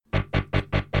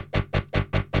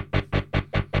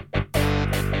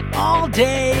all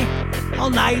day, all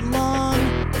night long.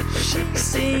 She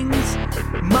sings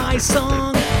my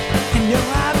song. And you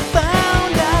know I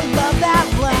found a love that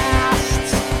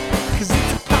lasts, 'cause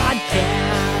it's a podcast.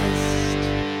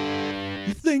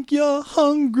 You think you're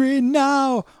hungry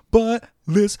now, but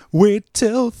let's wait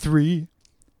till 3.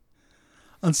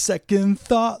 On second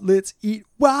thought, let's eat,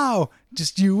 wow,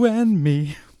 just you and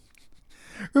me.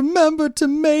 Remember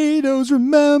tomatoes,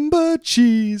 remember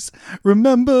cheese,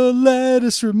 remember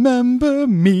lettuce, remember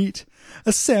meat.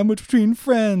 A sandwich between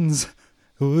friends,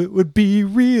 oh, it would be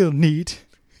real neat.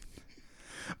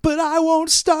 But I won't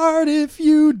start if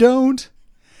you don't,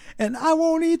 and I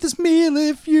won't eat this meal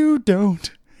if you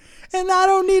don't, and I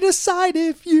don't need a side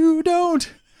if you don't.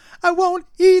 I won't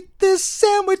eat this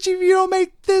sandwich if you don't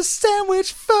make this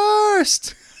sandwich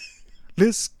first.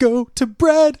 Let's go to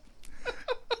bread.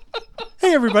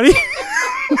 Hey, everybody.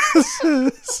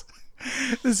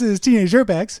 This is Teenage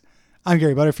Dirtbags. I'm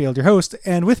Gary Butterfield, your host.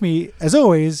 And with me, as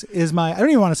always, is my, I don't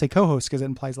even want to say co-host because it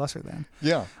implies lesser than.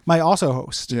 Yeah. My also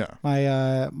host. Yeah.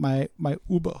 My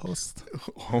Uber host.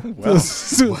 Oh, well.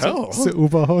 So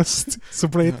Uber host. So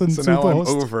Brayton, So now Uber I'm host.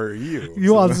 over you.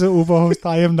 You are the Uber host.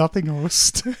 I am nothing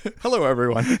host. Hello,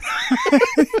 everyone.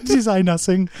 Design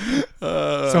nothing.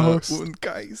 So host. Und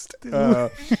Geist.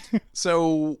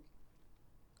 So,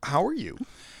 how are you?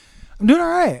 I'm doing all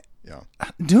right. Yeah.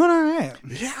 I'm doing all right.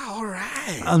 Yeah, all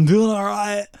right. I'm doing all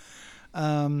right.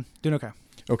 Doing okay.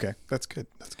 Okay, that's good.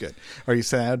 That's good. Are you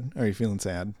sad? Are you feeling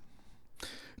sad?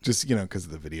 Just, because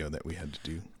of the video that we had to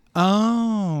do.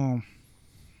 Oh.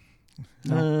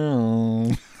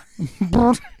 No.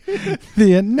 No,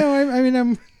 I mean,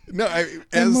 I'm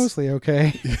I'm mostly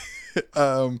okay.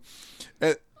 That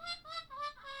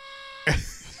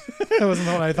wasn't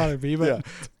what I thought it'd be, but yeah.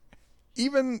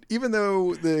 Even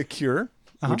though The Cure,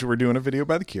 which we're doing a video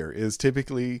by The Cure, is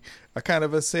typically a kind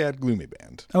of a sad, gloomy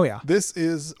band. Oh, yeah. This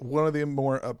is one of the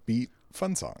more upbeat,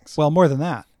 fun songs. Well, more than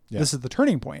that. Yeah. This is the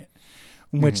turning point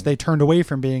in which they turned away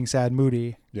from being sad,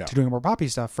 moody Yeah. to doing more poppy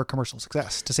stuff for commercial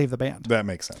success to save the band. That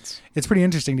makes sense. It's pretty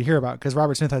interesting to hear about because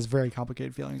Robert Smith has very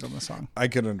complicated feelings on this song. I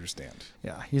could understand.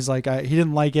 Yeah. He's like, he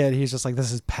didn't like it. He's just like,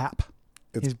 this is pap.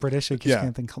 It's- He's British. He keeps yeah. saying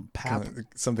a thing called pap.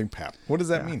 Something pap. What does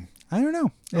that mean? I don't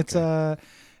know. Okay.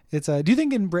 It's do you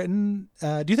think in Britain,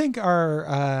 do you think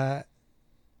our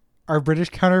British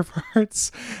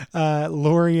counterparts,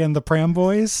 Laurie and the Pram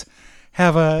Boys,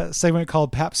 have a segment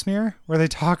called Pap Smear where they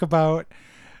talk about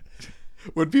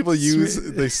When people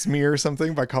they smear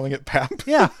something by calling it pap?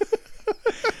 yeah.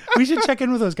 We should check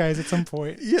in with those guys at some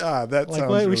point. Yeah, that Like,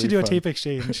 sounds we really should do a fun. tape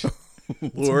exchange.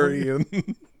 Lori and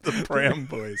the Pram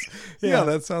Boys. Yeah,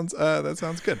 that sounds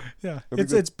good. Yeah, That'd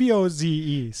be it's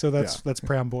BOZE, so that's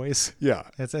Pram Boys. Yeah.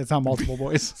 It's not multiple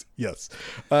boys. Yes.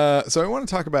 So I want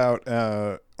to talk about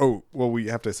we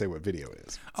have to say what video it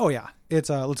is. Oh yeah, it's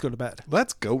Let's Go to Bed.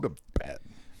 Let's go to bed.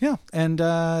 Yeah, and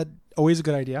always a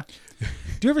good idea.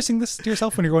 Do you ever sing this to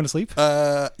yourself when you're going to sleep?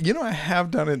 I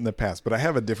have done it in the past, but I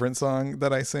have a different song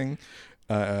that I sing.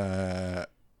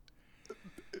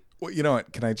 Well, you know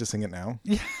what? Can I just sing it now?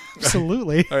 Yeah,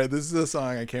 absolutely. All right, this is a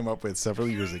song I came up with several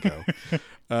years ago.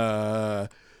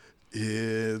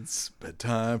 It's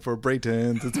bedtime for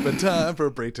Braytons. It's bedtime for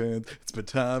Braytons. It's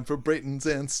bedtime for Braytons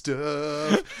and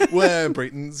stuff. When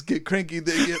Braytons get cranky,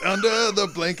 they get under the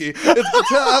blankie. It's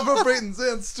bedtime for Braytons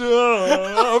and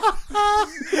stuff.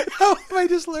 How am I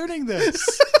just learning this?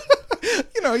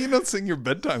 You don't sing your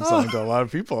bedtime song to a lot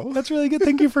of people. That's really good.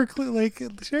 Thank you for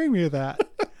sharing me with that.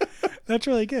 That's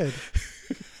really good.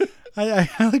 I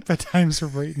like bedtimes for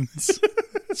Braytons.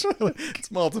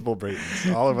 It's multiple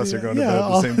Braytons. All of us are going to bed at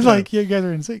the same time. Like you guys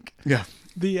are in sync. Yeah.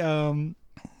 The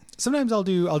sometimes I'll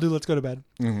do Let's Go to Bed.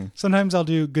 Mm-hmm. Sometimes I'll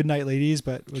do Good Night Ladies,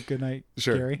 but with Good Night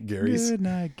Sure. Gary. Gary's. Good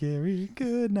night, Gary.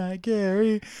 Good night,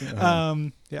 Gary. Uh-huh.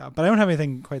 Yeah, but I don't have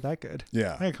anything quite that good.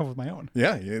 Yeah. I gotta come up with my own.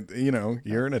 Yeah,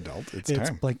 you're an adult. It's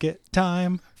time. Blanket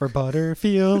time for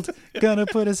Butterfield. Gonna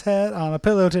put his head on a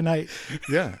pillow tonight.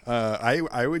 Yeah,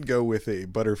 I would go with a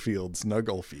Butterfield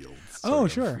Snugglefield. Oh,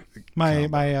 sure. My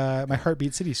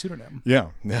Heartbeat City pseudonym. Yeah.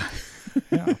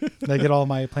 Yeah, I get all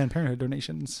my Planned Parenthood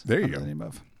donations. There you under go. The name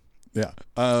of. Yeah.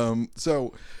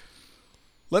 So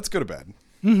let's go to bed.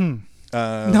 Mm-hmm.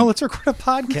 No, let's record a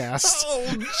podcast. Oh,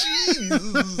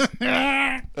 jeez.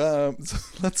 So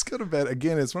let's go to bed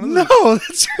again. It's one of No, the.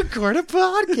 let's record a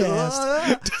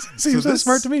podcast. Doesn't seem so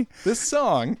smart to me. This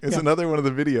song is another one of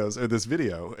the videos, or this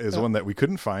video is one that we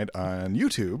couldn't find on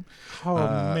YouTube. Oh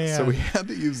man! So we had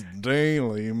to use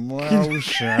Daily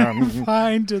Motion.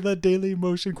 Find to the Daily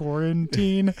Motion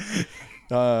quarantine.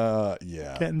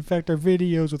 Yeah. Can't infect our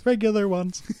videos with regular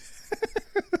ones.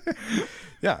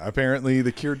 Yeah, apparently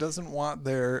The Cure doesn't want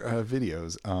their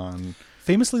videos on.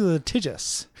 Famously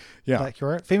litigious. Yeah. That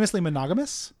Cure. Famously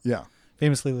monogamous. Yeah.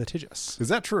 Famously litigious. Is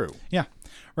that true? Yeah.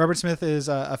 Robert Smith is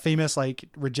a famous, like,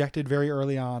 rejected very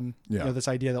early on, Yeah. you know, this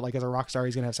idea that, like, as a rock star,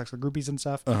 he's going to have sex with groupies and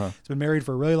stuff. Uh-huh. He's been married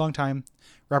for a really long time.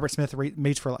 Robert Smith,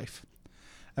 mates for life.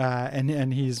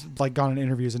 And he's, like, gone in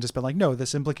interviews and just been like, no,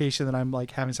 this implication that I'm,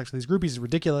 like, having sex with these groupies is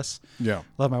ridiculous. Yeah.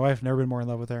 Love my wife. Never been more in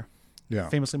love with her. Yeah.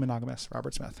 Famously monogamous,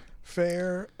 Robert Smith.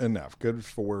 Fair enough. Good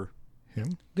for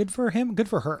him. Good for him. Good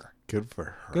for her. Good for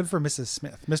her. Good for Mrs.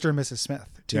 Smith. Mr. and Mrs. Smith,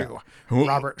 too. Yeah.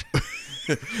 Robert.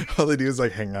 All they do is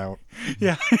like hang out.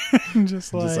 Yeah.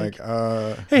 Just like,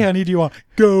 Hey, honey, do you want to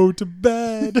go to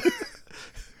bed?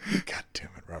 God damn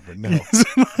it, Robert. No.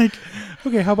 Like,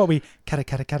 okay, how about we cut it.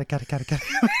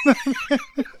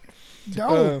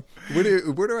 No.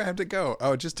 Where do I have to go?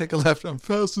 Oh, just take a left on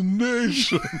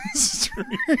Fascination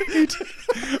Street.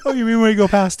 Oh, you mean when you go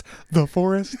past the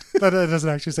forest? That doesn't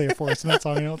actually say a forest in that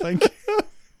song, I don't think.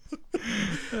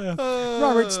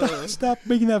 Robert, stop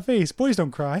making that face. Boys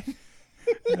don't cry.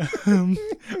 Are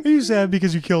you sad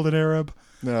because you killed an Arab?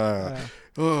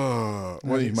 Well,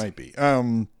 you might be.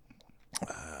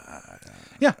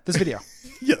 Yeah, this video.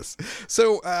 Yes.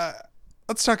 So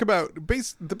let's talk about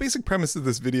the basic premise of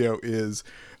this video is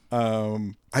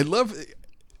I love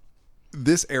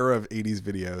this era of 80s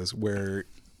videos where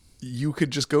you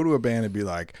could just go to a band and be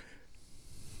like,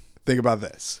 think about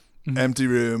this. Empty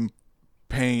room,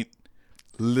 paint,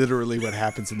 literally what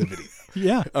happens in the video.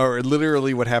 Yeah. Or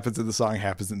literally what happens in the song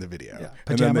happens in the video. Yeah.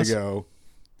 And then they Pajamas. go,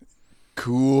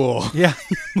 cool. Yeah,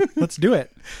 let's do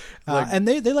it. And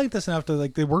they like this enough to,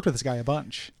 like, they worked with this guy a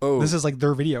bunch. Oh. This is like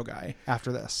their video guy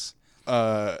after this.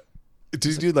 Did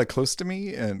you do like Close to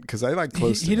Me? And because I like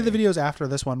Close to Me. He did the videos after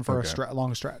this one for Okay. a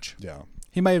long stretch. Yeah.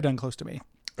 He might have done Close to Me.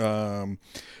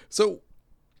 So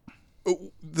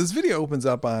this video opens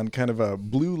up on kind of a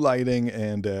blue lighting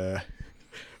and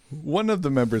one of the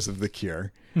members of The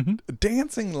Cure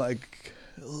dancing like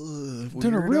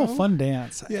Doing a real weirdo. fun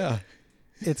dance. Yeah.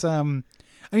 It's I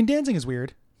mean, dancing is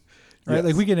weird, right? Yes.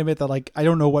 Like, we can admit that, like, I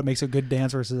don't know what makes a good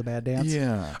dance versus a bad dance.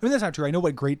 Yeah. I mean, that's not true. I know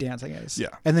what great dancing is. Yeah.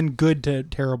 And then good to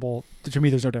terrible, to me,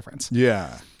 there's no difference.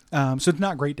 Yeah. So it's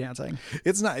not great dancing.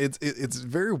 It's not. It's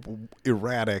very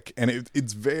erratic and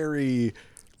it's very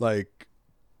like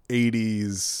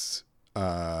 80s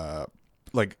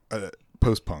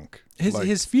post punk.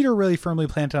 His feet are really firmly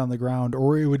planted on the ground,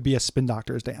 or it would be a Spin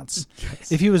Doctors dance.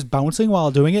 Yes. If he was bouncing while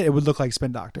doing it, it would look like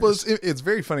Spin Doctors. Well, it's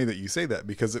very funny that you say that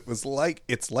because it's like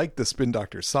the Spin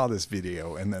Doctors saw this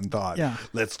video and then thought,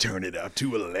 let's turn it up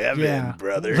to 11,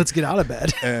 brother. Let's get out of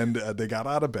bed. And they got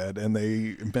out of bed and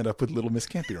they met up with Little Miss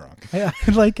Can't Be Wrong. Yeah,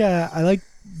 I like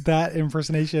that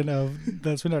impersonation of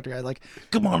the Spin Doctor guy. Like,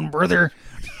 come on, brother,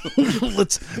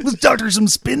 let's doctor some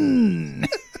spin.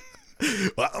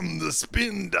 I'm the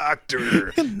Spin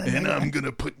Doctor, and I'm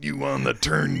gonna put you on the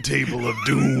turntable of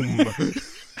doom.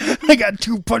 I got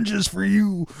 2 punches for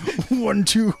you. 1,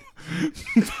 2.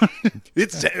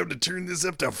 It's time to turn this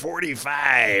up to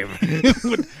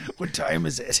 45. What time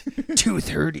is it?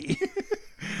 2:30.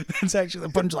 That's actually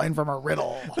the punchline from a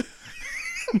riddle.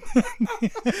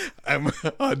 I'm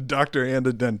a doctor and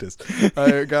a dentist.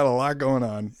 I got a lot going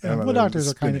on. Yeah, well, doctors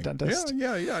are kind of dentists.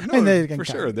 Yeah. No, And they can for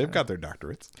sure. count, They've got their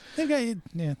doctorates. They've got,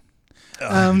 yeah.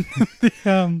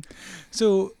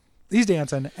 So he's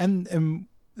dancing, and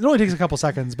it only takes a couple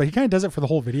seconds, but he kind of does it for the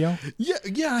whole video.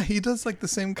 Yeah. He does like the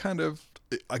same kind of,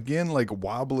 again, like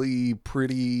wobbly,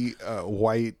 pretty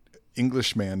white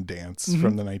Englishman dance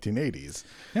from the 1980s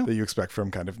that you expect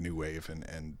from kind of new wave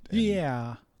and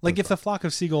yeah. Like if the flock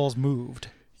of seagulls moved,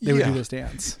 they would do this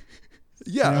dance.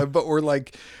 Yeah, You know? but or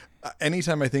like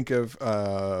anytime I think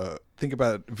about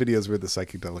videos where the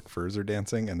psychedelic furs are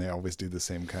dancing, and they always do the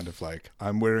same kind of like,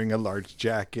 I'm wearing a large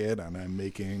jacket and I'm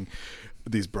making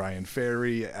these Brian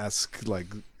Ferry-esque like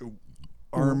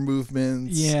arm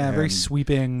movements. Yeah, very and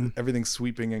sweeping. Everything's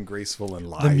sweeping and graceful and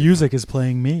live. The music is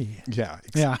playing me. Yeah.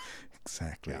 Yeah.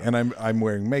 Exactly. And I'm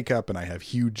wearing makeup and I have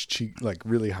huge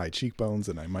really high cheekbones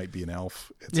and I might be an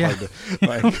elf. It's hard to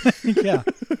like Yeah.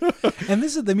 And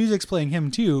this is the music's playing him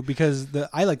too, because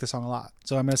I like the song a lot.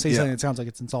 So I'm going to say something that sounds like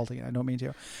it's insulting and I don't mean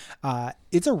to.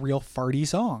 It's a real farty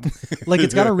song. Like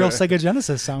it's got a real Sega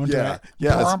Genesis sound to it.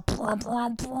 Yeah.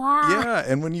 Yeah.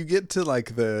 And when you get to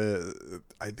like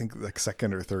I think like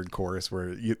second or third chorus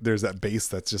where there's that bass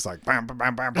that's just like bam, bam,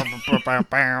 bam, bam, bam, bam,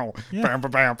 bam, bam,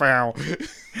 bam, bam.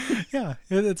 Yeah.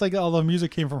 It's like all the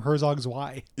music came from Herzog's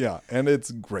Y. Yeah. And it's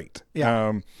great.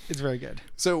 Yeah. It's very good.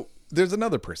 So there's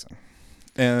another person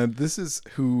And this is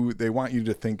who they want you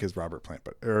to think is Robert Plant,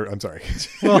 or I'm sorry,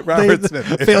 Well, Robert Smith.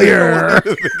 failure. They don't want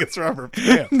you to think it's Robert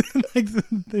Plant. Like,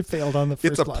 they failed on the first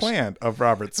It's a blush. plant of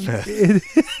Robert Smith. It is.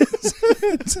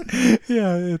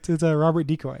 It's a Robert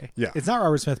Decoy. Yeah. It's not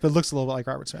Robert Smith, but it looks a little bit like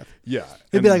Robert Smith. Yeah,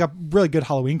 It'd be like a really good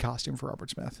Halloween costume for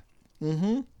Robert Smith.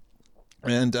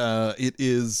 and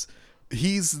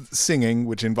he's singing,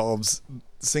 which involves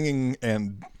singing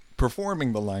and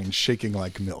performing the line "shaking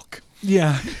like milk,"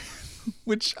 Yeah.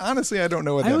 which honestly I don't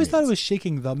know what I that always means. thought it was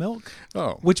shaking the milk,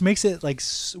 Oh, which makes it like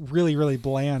really, really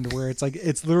bland, where it's like,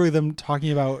 it's literally them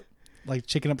talking about like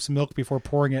shaking up some milk before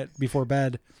pouring it before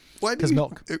bed. why do 'cause you-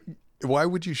 milk. Why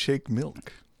would you shake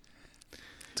milk?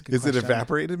 It's a good Is it question.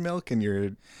 evaporated milk? And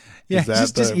you're Yeah, is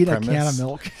that just the eat a premise? can of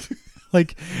milk.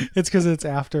 Like, it's because it's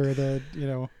after they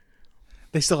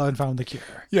still haven't found the cure.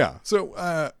 Yeah.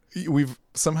 So we've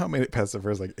somehow made it past the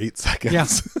first like 8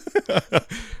 seconds.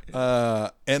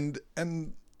 And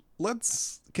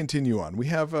let's continue on. We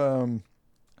have a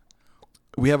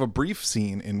brief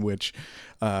scene in which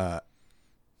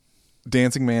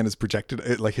Dancing Man is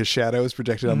projected, like his shadow is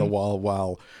projected on the wall,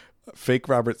 while fake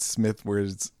Robert Smith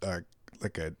wears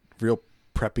like a real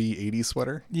preppy 80s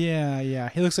sweater. Yeah.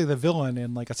 He looks like the villain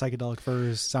in like a Psychedelic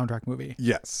Furs soundtrack movie.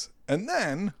 Yes. And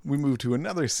then we move to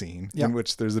another scene in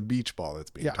which there's a beach ball that's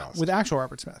being Yeah, tossed. with actual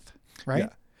Robert Smith, right?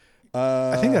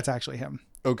 Yeah. I think that's actually him.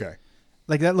 Okay.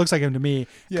 Like, that looks like him to me.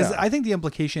 Because Yeah. I think the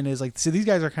implication is like, so these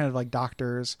guys are kind of like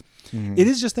doctors. Mm-hmm. It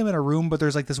is just them in a room, but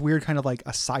there's like this weird kind of like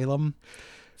asylum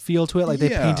feel to it. Like,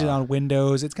 they Yeah. painted on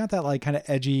windows. It's got that like kind of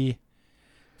edgy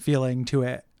feeling to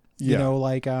it. You Yeah. know,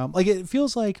 like it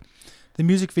feels like the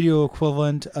music video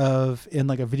equivalent of in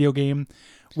like a video game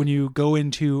when you go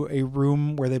into a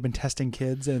room where they've been testing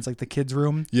kids and it's like the kids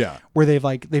room. Yeah. Where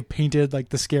they've painted like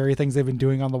the scary things they've been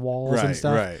doing on the walls and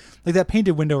stuff. Right. Like, that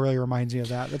painted window really reminds me of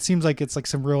that. That seems like it's like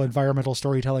some real environmental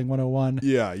storytelling 101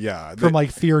 Yeah. from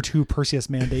like Fear 2 Perseus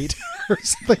Mandate or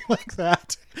something like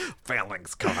that.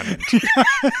 Phalanx Covenant.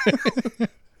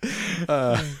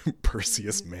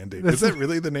 Perseus Mandate. Is that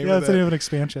really the name Yeah, of it's that? the name of an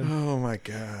expansion. Oh my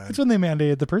god. It's when they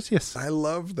mandated the Perseus. I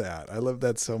love that. I love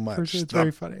that so much. It's The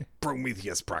very funny.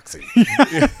 Prometheus proxy.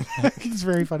 It's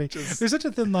very funny. There's such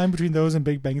a thin line between those and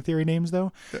Big Bang Theory names,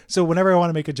 though. So whenever I want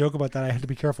to make a joke about that, I have to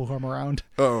be careful who I'm around.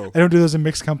 Oh. I don't do those in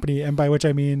mixed company, and by which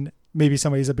I mean maybe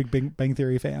somebody's a big Bang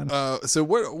Theory fan. So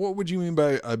what would you mean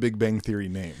by a Big Bang Theory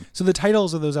name? So the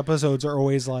titles of those episodes are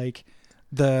always like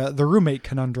the roommate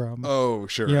conundrum. Oh,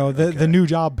 sure. You know, the Okay. new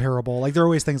job parable. Like, they're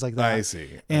always things like that. I see.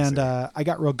 And I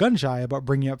got real gun shy about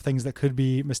bringing up things that could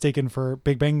be mistaken for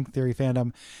Big Bang Theory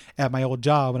fandom at my old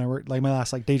job when I worked, like my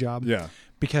last like day job. Yeah.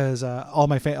 Because all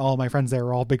my friends there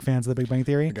were all big fans of the Big Bang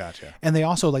Theory. Gotcha. And they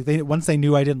also like once they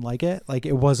knew I didn't like it, like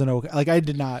it wasn't okay. Like I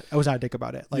was not a dick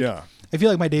about it. Like, Yeah. I feel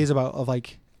like my days of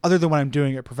like, other than when I'm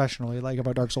doing it professionally, like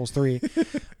about Dark Souls 3,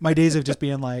 my days of just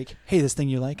being like, hey, this thing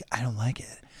you like, I don't like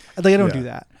it. Like, I don't do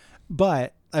that.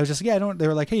 But I was just like, yeah, I don't. They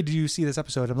were like, hey, did you see this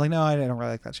episode? I'm like, no, I don't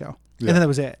really like that show. Yeah. And then that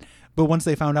was it. But once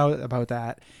they found out about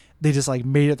that, they just like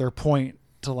made it their point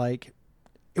to like,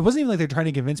 it wasn't even like they're trying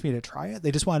to convince me to try it.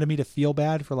 They just wanted me to feel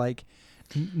bad for like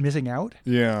missing out.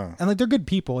 Yeah. And like, they're good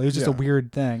people. It was just a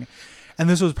weird thing. And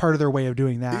this was part of their way of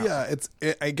doing that.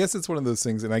 Yeah, I guess it's one of those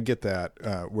things, and I get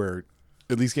that, where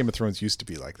at least Game of Thrones used to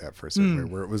be like that for a certain way,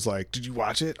 where it was like, did you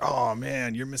watch it? Oh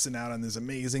man, you're missing out on this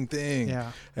amazing thing.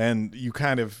 Yeah. And you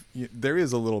kind of, there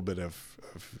is a little bit of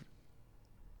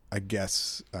I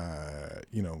guess,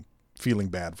 feeling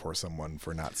bad for someone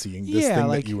for not seeing this thing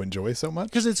like, that you enjoy so much.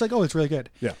 Because it's like, oh, it's really good.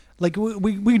 Yeah. Like we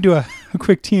can do a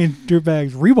quick Teen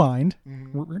Dirtbags rewind.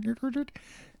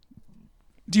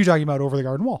 Do you talking about Over the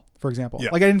Garden Wall, for example? Yeah.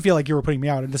 Like, I didn't feel like you were putting me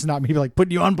out, and this is not me like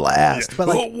putting you on blast. But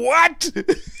like, what?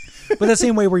 but the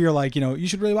same way where you're like, you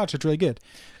should really watch it. It's really good,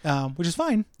 which is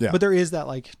fine. Yeah. But there is that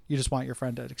like, you just want your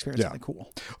friend to experience something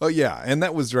cool. Oh yeah, and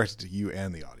that was directed to you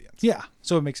and the audience. Yeah.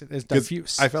 So it makes it's 'Cause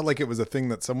diffuse. I felt like it was a thing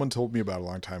that someone told me about a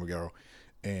long time ago,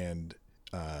 and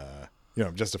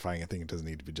I'm justifying a thing. It doesn't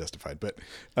need to be justified, but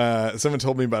someone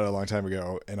told me about it a long time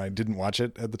ago, and I didn't watch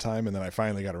it at the time, and then I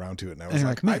finally got around to it, and I was you're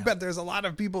like, like, I man. bet there's a lot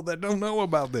of people that don't know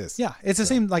about this. Yeah. It's the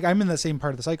same. Like, I'm in the same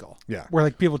part of the cycle. Yeah. Where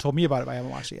like people told me about it, but I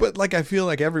haven't watched it yet. But like, I feel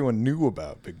like everyone knew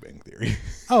about Big Bang Theory.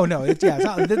 Oh no! It's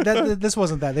not, this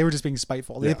wasn't that. They were just being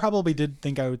spiteful. They Yeah. probably did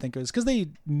think I would think it was because they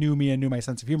knew me and knew my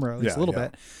sense of humor at least a little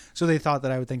bit, so they thought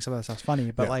that I would think some of that stuff's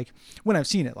funny. But like when I've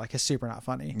seen it, like it's super not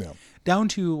funny. No. Down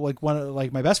to like one of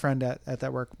like my best friend at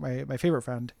that work, my favorite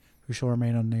friend who shall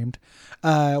remain unnamed,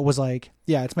 was like,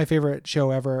 yeah, it's my favorite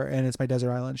show ever, and it's my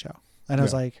desert island show. And I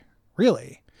was like,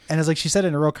 really? And it's like she said it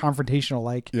in a real confrontational,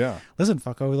 like, listen,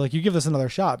 fucko, like you give this another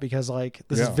shot because like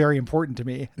this is very important to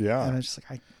me. Yeah. And it's just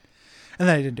like And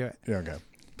then I didn't do it. Yeah, okay.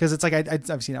 Because it's like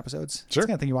I've seen episodes. Sure. It's the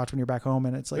kind of thing you watch when you're back home,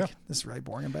 and it's like, Yeah. this is really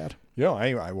boring and bad. Yeah,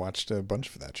 I watched a bunch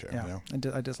for that show. Yeah,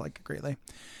 Yeah. I dislike it greatly.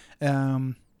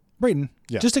 Brayden,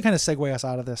 Yeah. just to kind of segue us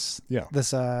out of this Yeah.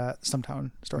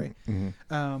 Stumptown story,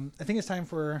 Mm-hmm. I think it's time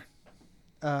for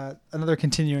another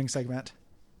continuing segment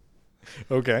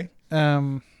Okay.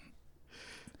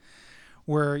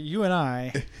 where you and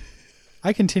I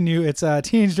continue. It's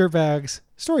Teenage Dirtbags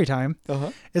story time.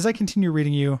 Uh-huh. As I continue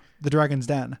reading you The Dragon's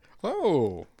Den.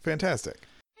 Oh, fantastic.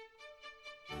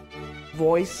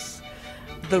 Voice,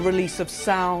 the release of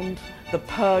sound, the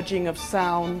purging of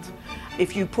sound.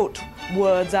 If you put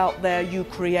words out there, you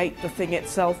create the thing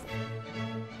itself.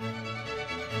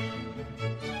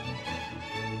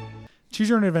 Choose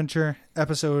Your Own Adventure,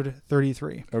 episode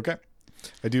 33. Okay.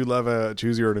 I do love a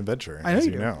Choose Your Own Adventure, I know as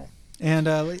you you do. know.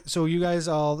 And so you guys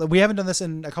we haven't done this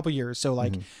in a couple years, so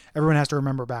like everyone has to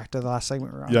remember back to the last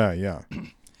segment we were on. Yeah, yeah.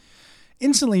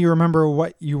 Instantly, you remember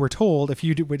what you were told a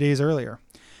few days earlier.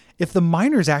 If the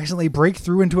miners accidentally break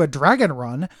through into a dragon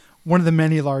run, one of the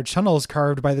many large tunnels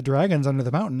carved by the dragons under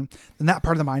the mountain, then that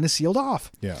part of the mine is sealed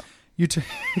off. Yeah. You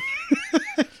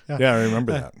Yeah, I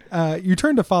remember that. you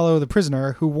turn to follow the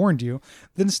prisoner who warned you,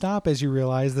 then stop as you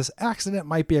realize this accident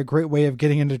might be a great way of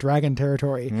getting into dragon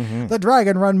territory. The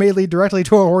dragon run may lead directly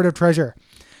to a hoard of treasure.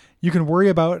 You can worry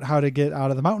about how to get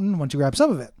out of the mountain once you grab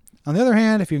some of it. On the other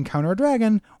hand, if you encounter a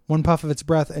dragon, one puff of its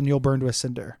breath and you'll burn to a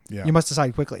cinder. Yeah. You must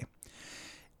decide quickly.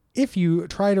 If you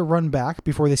try to run back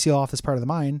before they seal off this part of the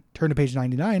mine, turn to page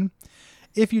 99.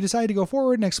 If you decide to go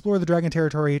forward and explore the dragon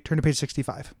territory, turn to page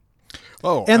 65.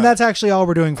 Oh, And that's actually all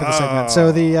we're doing for the segment.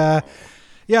 So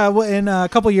well, in a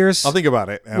couple years, I'll think about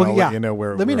it, and I'll let you know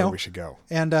where we should go.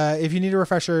 And if you need a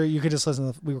refresher, you can just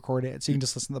listen. We record it, so you can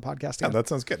just listen to the podcast Yeah, again. that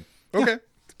sounds good. Okay,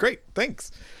 great.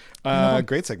 Thanks.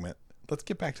 Great segment. Let's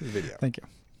get back to the video. Thank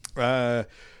you.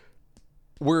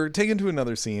 We're taken to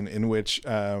another scene in which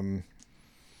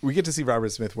we get to see Robert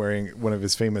Smith wearing one of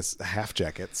his famous half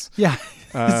jackets. Yeah,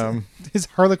 his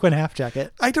Harlequin half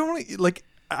jacket. I don't like.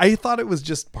 I thought it was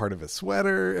just part of a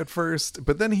sweater at first,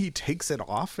 but then he takes it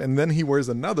off and then he wears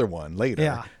another one later.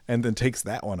 Yeah. And then takes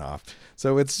that one off.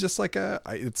 So it's just like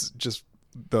it's just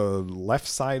the left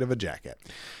side of a jacket.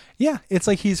 Yeah, it's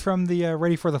like he's from the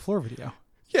Ready for the Floor video.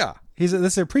 Yeah. This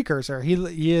is a precursor.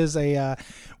 He is a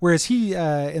whereas he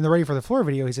in the Ready for the Floor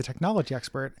video, he's a technology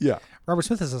expert. Yeah. Robert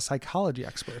Smith is a psychology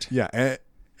expert. Yeah.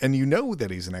 And you know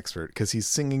that he's an expert because he's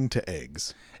singing to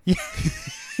eggs.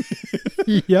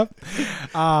 Yep.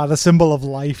 The symbol of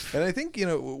life. And I think,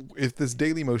 if this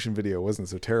Daily Motion video wasn't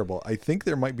so terrible, I think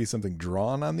there might be something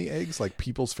drawn on the eggs, like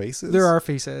people's faces. There are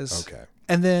faces. Okay.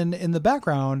 And then in the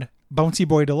background, Bouncy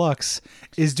Boy Deluxe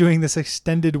is doing this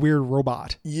extended weird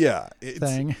robot Yeah.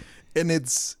 thing. And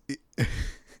it's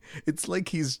like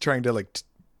he's trying to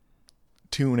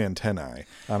tune antennae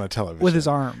on a television With his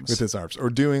arms. or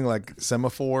doing like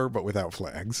semaphore but without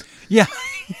flags. Yeah.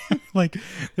 Like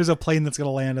there's a plane that's going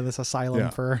to land in this asylum Yeah.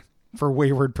 for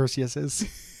wayward Perseuses.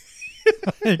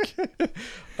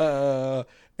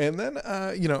 And then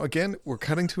again we're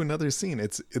cutting to another scene.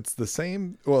 It's the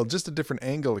same, well, just a different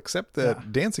angle, except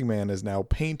that Dancing Man is now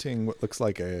painting what looks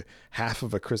like a half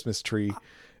of a Christmas tree,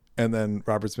 and then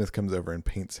Robert Smith comes over and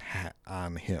paints hat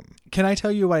on him. Can I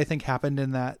tell you what I think happened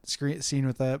in that scene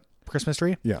with the Christmas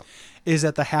tree? Yeah. Is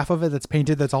that the half of it that's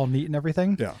painted, that's all neat and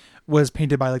everything, Yeah. was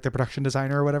painted by like the production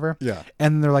designer or whatever. Yeah.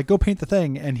 And they're like, go paint the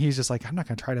thing. And he's just like, I'm not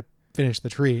going to try to finish the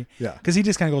tree. Yeah. Because he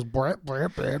just kind of goes, brr, brr,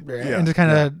 brr, brr, Yeah. and just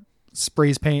kind of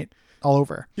sprays paint all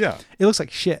over. Yeah. It looks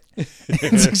like shit.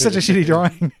 It's like such a shitty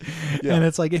drawing. Yeah. And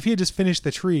it's like, if he had just finished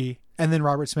the tree and then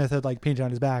Robert Smith had like painted on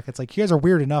his back, it's like, you guys are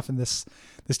weird enough in this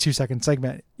 2-second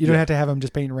segment. You don't have to have him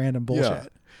just paint random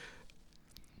bullshit.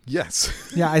 Yes.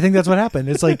 Yeah, I think that's what happened.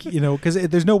 It's like, because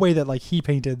there's no way that like he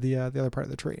painted the other part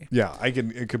of the tree. Yeah, I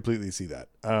can completely see that.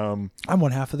 I'm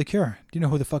one half of the Cure. Do you know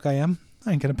who the fuck I am?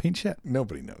 I ain't gonna paint shit.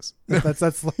 Nobody knows. That's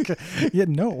like,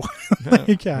 no.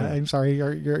 Like, yeah, I'm sorry.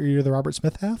 You're the Robert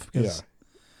Smith half. Yeah.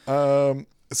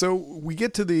 So we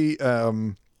get to the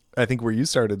I think where you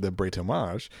started, the Bret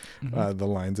Homage, the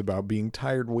lines about being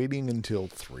tired waiting until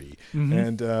 3,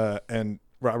 and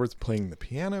Robert's playing the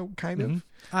piano, kind of.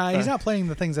 He's not playing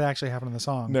the things that actually happen in the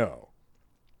song. No,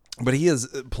 but he is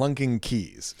plunking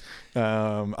keys.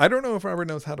 I don't know if Robert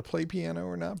knows how to play piano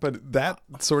or not, but that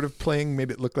sort of playing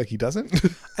made it look like he doesn't.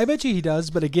 I bet you he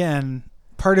does, but again,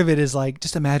 part of it is like,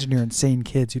 just imagine you're insane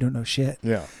kids who don't know shit.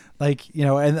 Yeah. Like,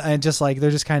 and just like,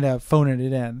 they're just kind of phoning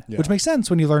it in, which makes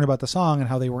sense when you learn about the song and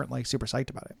how they weren't like super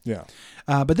psyched about it. Yeah.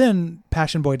 But then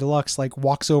Passion Boy Deluxe like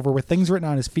walks over with things written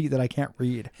on his feet that I can't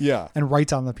read. Yeah. And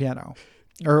writes on the piano,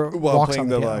 or While walks playing on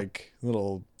the the piano. like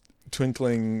little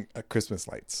twinkling Christmas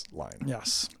lights line.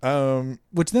 Yes. Um,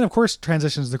 Which then, of course,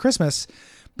 transitions to Christmas,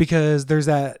 because there's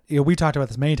that, we talked about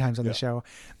this many times on the show,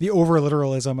 the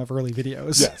over-literalism of early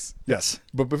videos. Yes.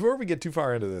 But before we get too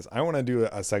far into this, I want to do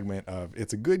a segment of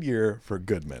It's a Good Year for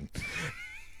Goodman,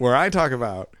 where I talk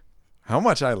about how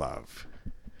much I love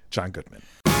John Goodman.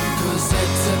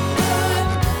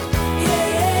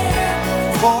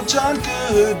 For John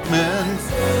Goodman.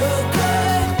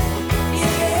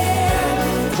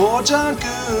 For John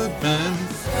Goodman.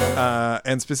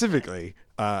 And specifically,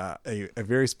 a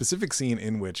very specific scene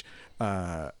in which,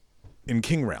 in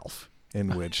King Ralph,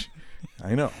 in which,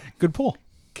 I know, Good pull.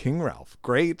 King Ralph,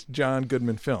 great John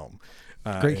Goodman film.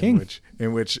 Great king.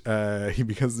 In which he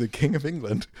becomes the king of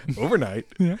England overnight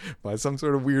by some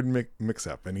sort of weird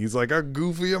mix-up. And he's like a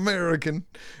goofy American.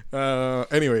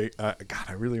 Anyway, God,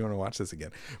 I really want to watch this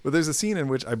again. But there's a scene in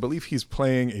which I believe he's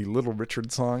playing a Little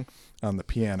Richard song on the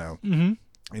piano. Mm-hmm.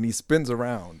 And he spins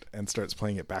around and starts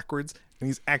playing it backwards. And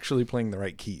he's actually playing the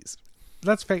right keys.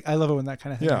 That's fake. I love it when that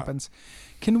kind of thing happens.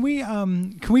 Can we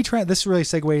try, this really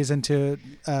segues into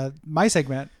my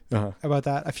segment about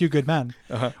that, A Few Good Men,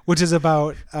 which is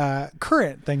about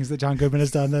current things that John Goodman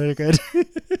has done that are good.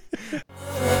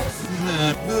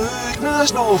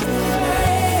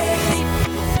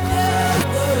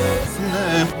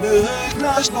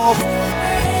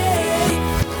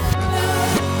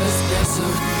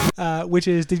 Which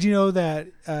is, did you know that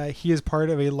he is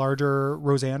part of a larger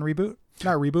Roseanne reboot?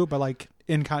 Not reboot, but like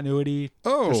in continuity.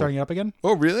 They're starting it up again.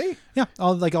 Oh, really? Yeah,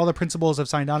 all the principals have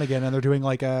signed on again, and they're doing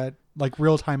like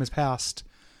real time has passed,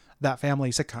 that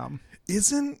family sitcom.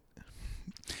 Isn't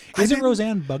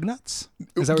Roseanne Bugnuts?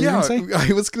 Is that what you're gonna say?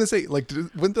 I was gonna say, like,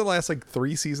 wouldn't the last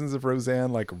 3 seasons of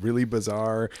Roseanne like really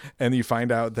bizarre, and you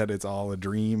find out that it's all a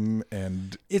dream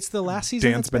and it's the last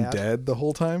season. Dan's been dead the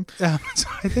whole time. So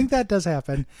I think that does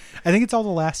happen. I think it's all the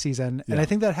last season, and I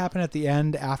think that happened at the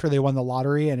end after they won the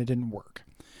lottery and it didn't work.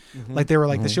 Mm-hmm. Like they were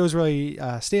like, the show's really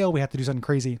stale. We have to do something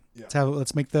crazy. Yeah.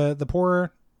 Let's make the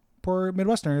poor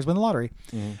Midwesterners win the lottery.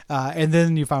 Mm-hmm. And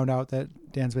then you found out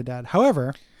that Dan's been dead.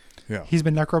 However, he's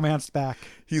been necromanced back.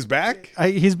 He's back?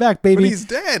 He's back, baby. But he's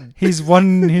dead. He's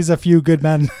a few good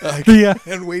men.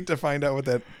 And wait to find out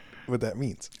what that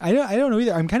means. I don't know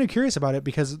either. I'm kind of curious about it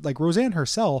because like Roseanne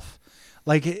herself,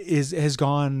 like has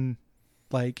gone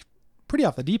like pretty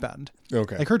off the deep end.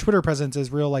 Okay. Like her Twitter presence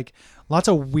is real, like lots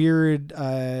of weird,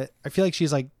 I feel like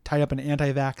she's like tied up in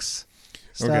anti-vax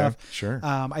stuff. Okay, sure.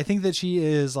 I think that she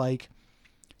is like,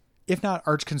 if not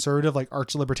arch conservative, like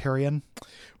arch libertarian.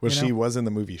 Well, she was in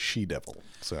the movie She-Devil,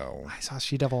 so I saw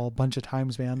She-Devil a bunch of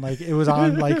times, man. Like it was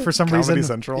on like for some reason Comedy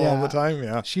Central all the time.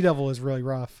 Yeah, She-Devil is really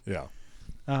rough. Yeah.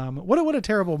 What a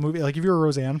terrible movie. Like if you were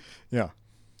Roseanne,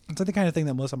 it's like the kind of thing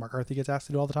that Melissa McCarthy gets asked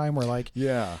to do all the time. Where like,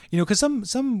 because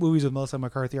some movies with Melissa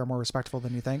McCarthy are more respectful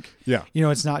than you think. Yeah,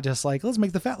 it's not just like let's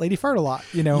make the fat lady fart a lot.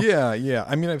 Yeah.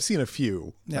 I mean, I've seen a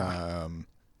few. Yeah.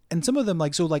 And some of them,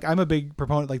 like, so, like, I'm a big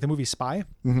proponent, like, the movie Spy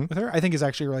with her, I think is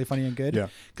actually really funny and good. Yeah.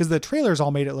 Because the trailers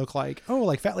all made it look like, oh,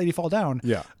 like, fat lady fall down.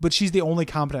 Yeah. But she's the only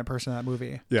competent person in that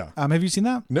movie. Yeah. Have you seen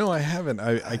that? No, I haven't.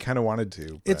 I kind of wanted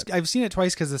to. But... I've seen it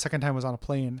twice because the second time was on a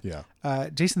plane. Yeah.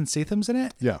 Jason Statham's in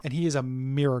it. Yeah. And he is a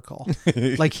miracle.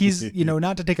 Like, he's,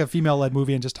 not to take a female-led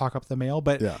movie and just talk up the male,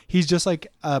 but he's just, like,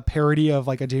 a parody of,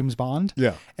 like, a James Bond.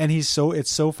 Yeah. And it's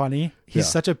so funny. He's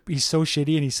so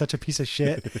shitty and he's such a piece of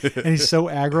shit and he's so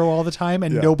aggro all the time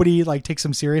and nobody like takes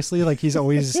him seriously. Like he's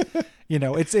always,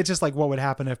 it's just like what would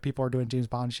happen if people are doing James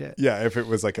Bond shit. Yeah. If it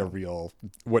was like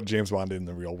what James Bond in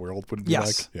the real world would be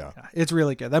like. Yeah. It's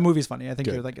really good. That movie's funny. I think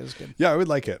you'd think it was good. Yeah. I would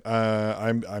like it.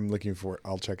 I'm looking for it.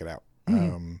 I'll check it out.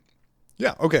 Mm-hmm.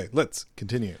 Yeah. Okay. Let's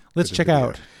continue. Let's check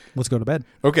out. Let's go to bed.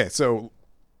 Okay. So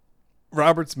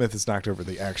Robert Smith has knocked over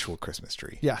the actual Christmas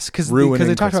tree. Yes, because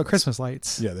they talked about Christmas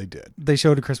lights. Yeah, they did. They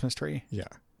showed a Christmas tree. Yeah.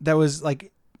 That was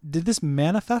like, did this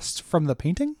manifest from the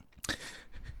painting?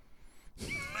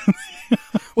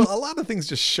 Well, a lot of things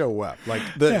just show up. Like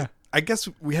I guess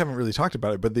we haven't really talked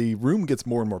about it, but the room gets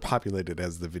more and more populated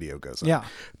as the video goes on. Yeah.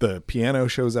 The piano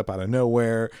shows up out of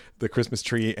nowhere, the Christmas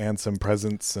tree and some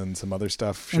presents and some other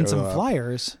stuff show up. And some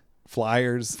flyers.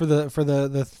 For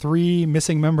the three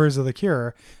missing members of the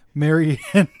Cure. Murray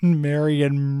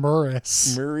and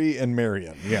Morris. Murray and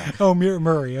Marion, yeah. Oh,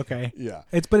 Murray, okay. Yeah.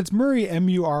 It's Murray,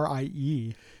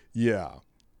 Murie. Yeah.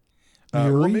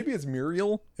 Well, maybe it's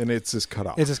Muriel, and it's just cut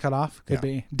off. It's just cut off? Could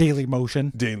be. Daily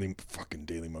Motion. Daily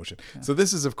Motion. Yeah. So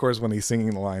this is, of course, when he's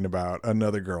singing the line about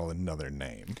another girl, another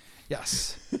name.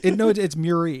 Yes. It's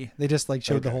Murray. They just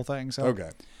showed the whole thing. So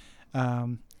okay.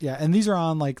 Yeah, and these are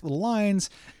on little lines.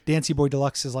 Dancy Boy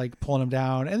Deluxe is pulling them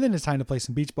down, and then it's time to play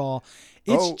some beach ball.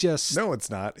 It's no,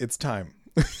 it's not. It's time.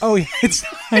 Oh, yeah, it's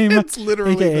time. It's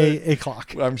literally AKA a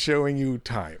clock. I'm showing you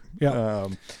time. Yeah.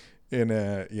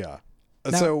 Yeah.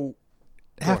 Now- So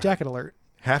Half jacket alert.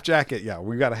 half jacket. Yeah,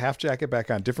 we got a half jacket back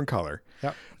on, different color.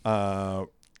 Yep.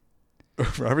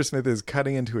 Robert Smith is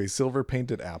cutting into a silver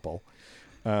painted apple.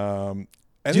 And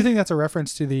Do you think that's a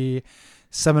reference to the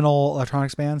seminal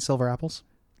electronics band Silver Apples?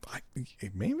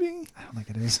 maybe? I don't think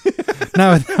it is.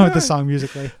 not with the song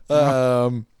musically.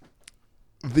 The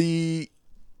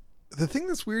thing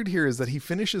that's weird here is that he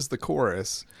finishes the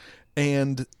chorus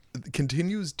and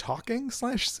continues talking /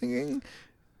 singing.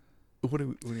 What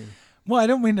do you Well, I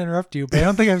don't mean to interrupt you, but I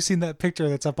don't think I've seen that picture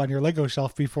that's up on your Lego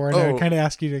shelf before, and I Oh. kind of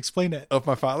ask you to explain it. of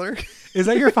my father? Is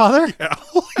that your father? Yeah.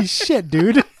 Holy shit,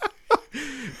 dude.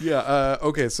 Yeah.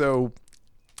 Okay. So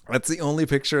that's the only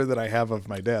picture that I have of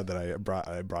my dad that I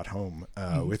brought home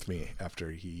with me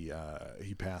after he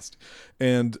passed,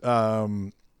 and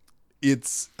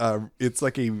it's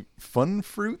like a Fun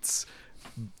Fruits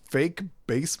fake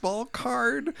baseball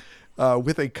card.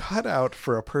 With a cutout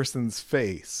for a person's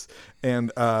face, and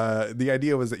the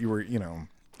idea was that you were,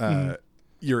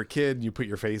 you're a kid, you put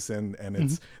your face in, and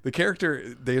it's the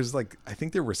character. There's like, I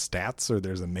think there were stats or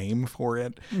there's a name for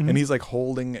it, and he's like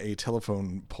holding a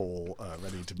telephone pole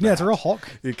ready to bat. Yeah, it's a real Hulk.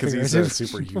 because figure. he's It's a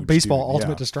super huge baseball dude.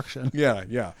 ultimate Yeah. destruction.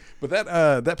 Yeah. But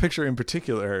that picture in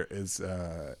particular is,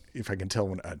 if I can tell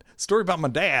one a story about my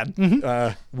dad.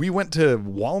 We went to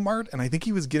Walmart, and I think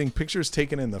he was getting pictures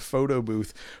taken in the photo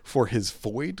booth for his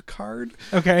Void card.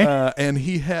 Okay. And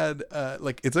he had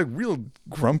it's a real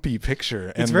grumpy picture.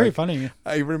 And It's very funny.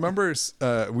 I remember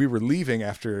we were leaving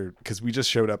after, because we just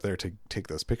showed up there to take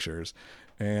those pictures,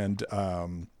 and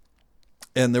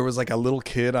there was like a little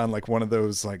kid on like one of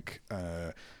those like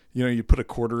you put a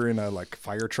quarter in a like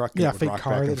fire truck, and Yeah, it would fake rock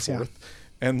car back and that's- yeah. forth,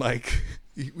 and like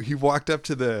he walked up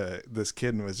to this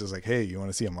kid and was just like, "Hey, you want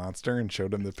to see a monster?" and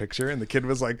showed him the picture, and the kid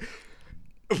was like,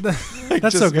 That's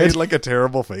just so good. made like a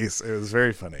terrible face. It was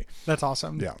very funny. That's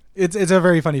awesome. Yeah. It's a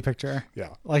very funny picture. Yeah.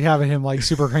 Like having him like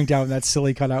super cranked out in that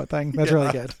silly cutout thing. That's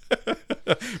really good.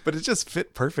 But it just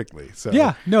fit perfectly. So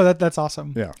Yeah. No, that's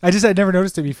awesome. Yeah. I'd never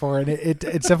noticed it before, and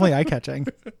it's definitely eye catching.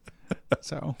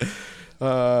 So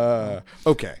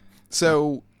Okay.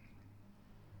 So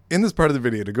in this part of the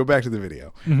video, to go back to the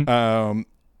video,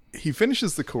 he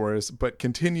finishes the chorus but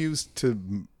continues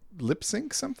to lip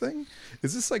sync something.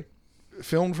 Is this like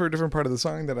filmed for a different part of the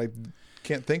song that I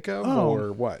can't think of,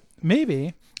 or what?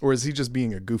 maybe Or is he just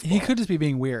being a goofball? he could just be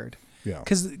being weird. Yeah.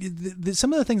 Because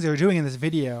some of the things they were doing in this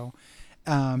video,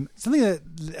 something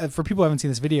that for people who haven't seen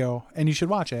this video, and you should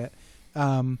watch it,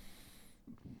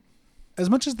 as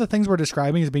much as the things we're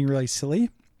describing as being really silly,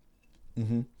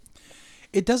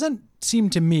 it doesn't seem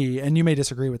to me, and you may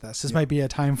disagree with this, this might be a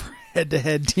time for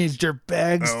head-to-head Teenage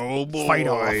Dirtbags Oh boy. fight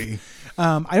off.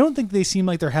 I don't think they seem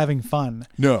like they're having fun.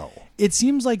 No. It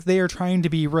seems like they are trying to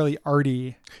be really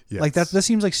arty. Yes. Like this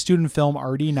seems like student film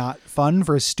arty, not fun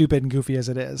for as stupid and goofy as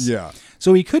it is. Yeah.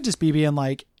 So he could just be being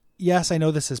like, yes, I know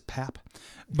this is pap,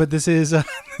 but this is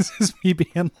me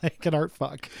being like an art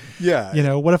fuck. Yeah. You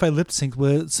know, what if I lip sync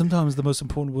with sometimes the most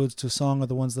important words to a song are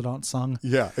the ones that aren't sung.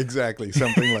 Yeah, exactly.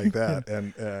 Something like that.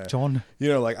 And John.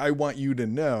 like, I want you to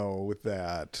know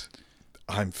that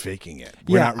I'm faking it.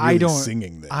 We're not really I don't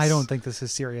singing this. I don't think this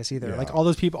is serious either. Yeah. Like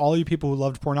all you people who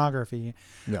loved pornography,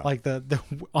 Yeah. like the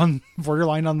on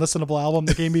borderline unlistenable album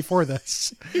that came before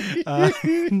this,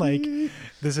 like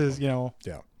this is, Yeah.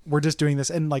 we're just doing this,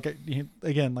 and like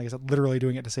again, like I said, literally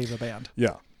doing it to save the band.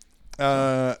 Yeah.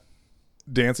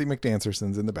 Dancy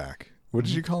McDancerson's in the back. What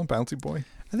did you call him? Bouncy Boy?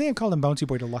 I think I've called him Bouncy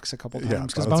Boy Deluxe a couple Yeah,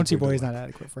 times because Bouncy Bouncy Boy Boy is Deluxe. not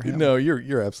adequate for him. No,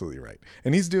 you're absolutely right.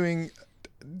 And he's doing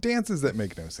dances that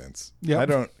make no sense.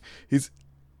 Yep. He's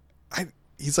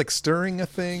like stirring a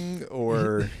thing,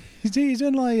 or he's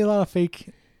doing like a lot of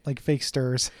fake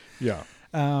stirs. yeah.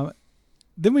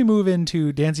 Then we move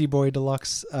into Dancy Boy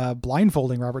Deluxe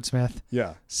blindfolding Robert Smith,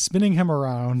 Yeah. spinning him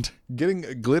around.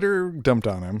 Getting glitter dumped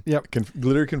on him. Yep.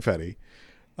 Glitter confetti.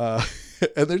 And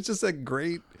there's just a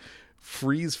great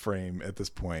freeze frame at this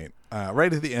point,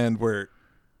 right at the end, where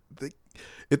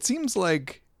it seems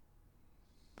like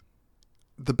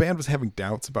the band was having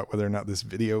doubts about whether or not this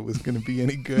video was going to be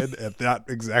any good at that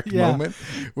exact Yeah. moment,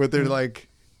 where they're like,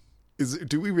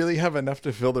 do we really have enough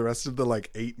to fill the rest of the like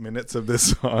 8 minutes of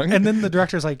this song? And then the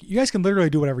director's like, you guys can literally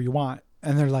do whatever you want.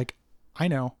 And they're like, I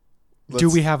know. Do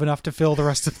we have enough to fill the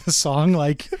rest of the song?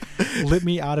 Like, let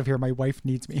me out of here. My wife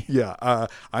needs me. Yeah,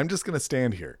 I'm just going to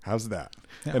stand here. How's that?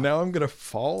 Yeah. And now I'm going to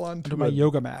fall onto my a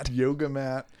yoga mat.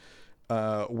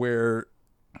 Where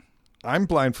I'm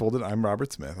blindfolded. I'm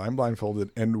Robert Smith. I'm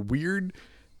blindfolded, and weird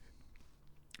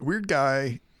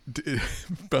guy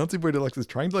Bouncy Boy Deluxe is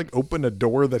trying to like open a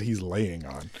door that he's laying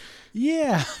on.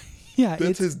 Yeah. Yeah.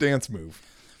 That's his dance move.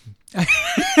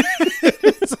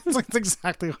 It's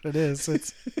exactly what it is.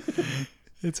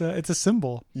 It's a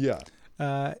symbol. Yeah.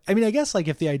 I mean, I guess like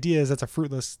if the idea is that's a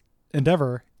fruitless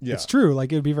endeavor, Yeah. it's true.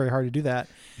 Like it would be very hard to do that.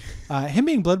 Him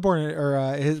being Bloodborne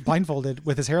or his blindfolded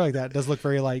with his hair like that does look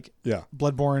very like Yeah.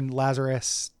 Bloodborne,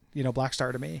 Lazarus, Black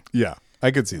Star to me. Yeah.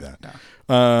 I could see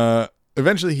that.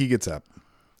 Eventually he gets up.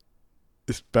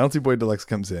 This Bouncy Boy Deluxe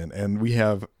comes in and we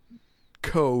have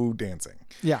co-dancing.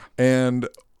 Yeah. And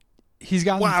He's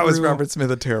gotten wow, through, is Robert Smith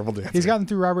a terrible dancer? He's gotten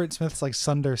through Robert Smith's like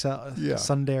Sundare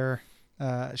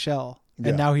shell. And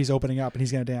Yeah. now he's opening up and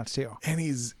he's going to dance too. And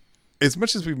he's, as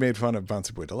much as we've made fun of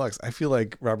Bouncy Boy Deluxe, I feel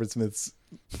like Robert Smith's,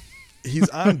 he's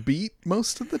on beat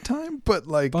most of the time, but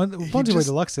like Bouncy Boy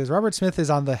Deluxe is. Robert Smith is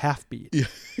on the half beat. Yeah.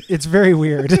 It's very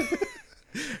weird.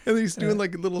 And he's doing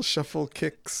like little shuffle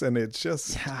kicks, and it's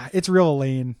just It's real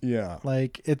lane. yeah.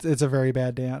 Like it's a very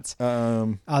bad dance.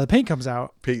 The The paint comes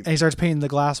out paint. and he starts painting the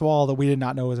glass wall that we did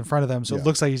not know was in front of them. So Yeah. it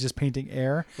looks like he's just painting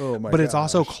air, Oh my but it's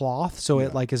also gosh. cloth. So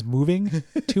it like is moving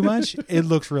too much. It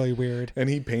looks really weird. And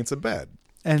he paints a bed.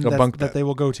 And A bunk that bed. they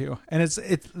will go to. And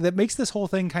that makes this whole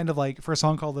thing kind of like for a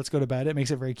song called Let's Go to Bed. It makes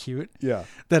it very cute Yeah.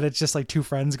 that it's just like two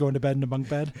friends going to bed in a bunk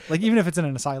bed. Like even if it's in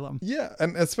an asylum. Yeah,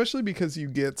 and especially because you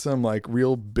get some like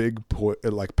real big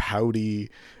like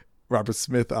pouty Robert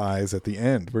Smith eyes at the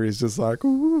end where he's just like,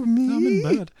 ooh, me. I'm in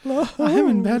bed. I'm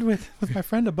in bed with my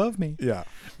friend above me. Yeah.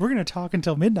 We're going to talk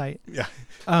until midnight. Yeah.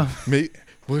 Um,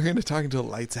 We're going to talk until the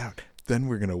lights out. Then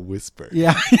we're going to whisper.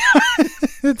 Yeah.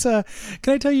 It's can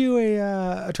I tell you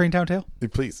a Train Town tale?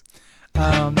 Please.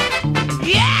 Um,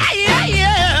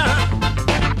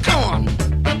 Come on.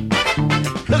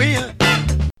 Look here.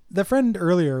 the friend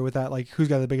earlier with that, like, who's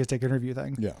got the biggest dick interview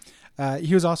thing. Yeah.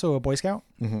 He was also a Boy Scout.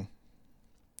 Mm-hmm.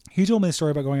 He told me a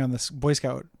story about going on this Boy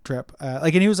Scout trip.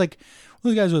 And he was like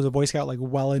one of the guys who was a Boy Scout, like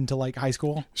well into like high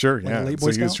school. Sure, Like a yeah. late So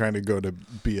Boy he was Scout? trying to go to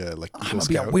be a like I'm Eagle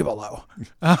gonna be a Scout.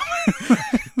 Weeblo.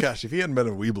 Gosh, if he hadn't been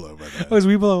a Weeblo by then. Was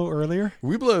Weeblo earlier?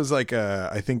 Weeblo is like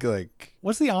I think like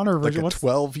What's the honor like version? a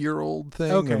 12-year-old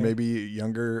thing, Okay. or maybe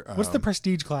younger. What's the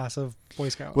prestige class of Boy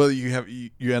Scout? Well, you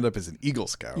end up as an Eagle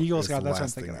Scout. Eagle is Scout, the that's what I'm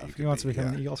last thing thinking that you of. could He wants to be, become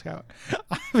yeah. an Eagle Scout.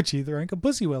 I've achieved the rank of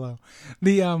Pussy Willow.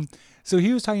 So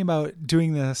he was talking about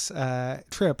doing this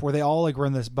trip where they all like were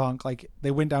in this bunk. Like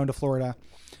they went down to Florida,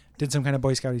 did some kind of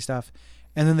Boy Scouty stuff,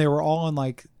 and then they were all in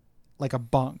like a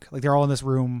bunk. Like they're all in this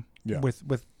room Yeah.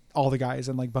 with all the guys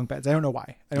in like bunk beds. I don't know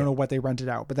why. I don't know what they rented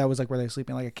out, but that was like where they were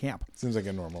sleeping, like a camp. Seems like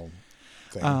a normal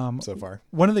thing so far.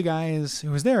 One of the guys who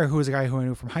was there, who was a guy who I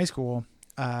knew from high school,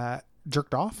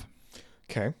 jerked off.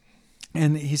 Okay.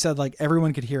 And he said like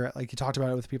everyone could hear it. Like he talked about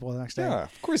it with people the next day. Yeah,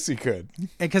 of course he could.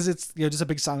 Because it's just a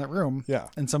big silent room. Yeah.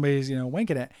 And somebody's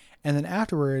wanking it, and then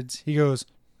afterwards he goes.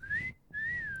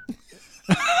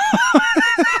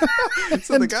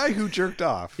 So the guy who jerked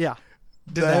off, Yeah.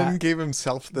 Did then that. gave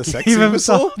himself the sexy Gave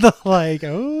whistle. himself the like,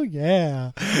 oh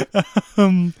yeah,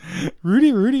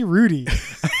 Rudy.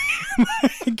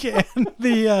 Like, and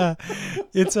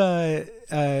it's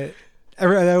that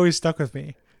always stuck with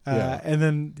me. Yeah. And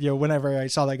then whenever I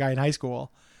saw that guy in high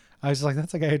school, I was just like,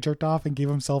 that's the guy who jerked off and gave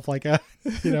himself like a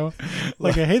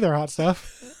like a hey there hot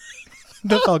stuff.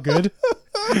 That felt good.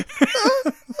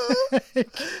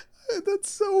 That's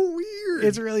so weird.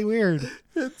 It's really weird.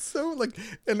 It's so like,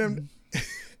 and then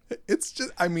it's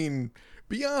just, I mean,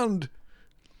 beyond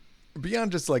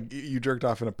just like you jerked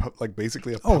off in a like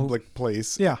basically a public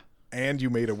place. Yeah. And you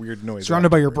made a weird noise. Surrounded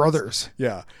by your afterwards. brothers.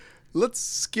 Yeah. Let's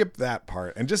skip that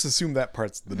part and just assume that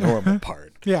part's the normal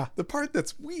part. Yeah. The part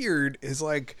that's weird is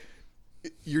like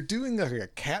you're doing like a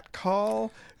cat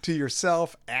call to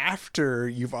yourself after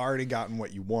you've already gotten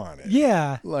what you wanted.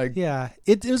 Yeah. Like- yeah.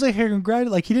 It was like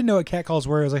like he didn't know what cat calls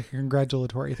were. It was like a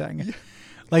congratulatory thing.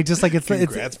 Like just like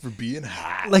Congrats for being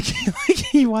hot. like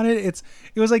he wanted it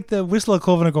was like the whistle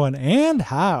equivalent of going and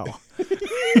how.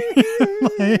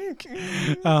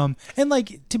 And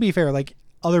like to be fair, like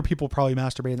other people probably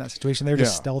masturbate in that situation. They're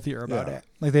just Yeah. stealthier about Yeah. it.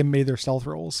 Like they made their stealth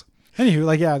rolls. Anywho,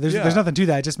 like there's nothing to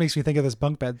that. It just makes me think of this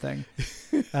bunk bed thing.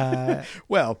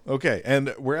 Well, okay.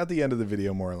 And we're at the end of the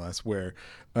video more or less where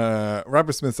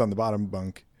Robert Smith's on the bottom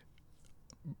bunk.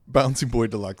 Bouncy Boy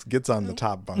Deluxe gets on the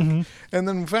top bunk. Mm-hmm. And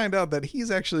then we find out that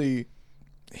he's acted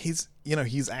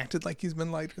like he's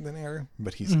been lighter than air,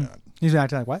 but he's not. He's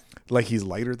acting like what? Like he's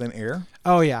lighter than air,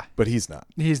 Oh yeah. but he's not.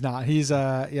 He's not. He's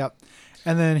yep.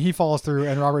 And then he falls through,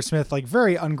 and Robert Smith like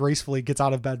very ungracefully gets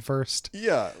out of bed first.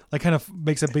 Yeah. Like kind of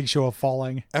makes a big show of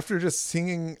falling. After just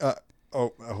singing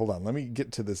hold on, let me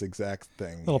get to this exact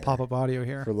thing. Little here pop-up audio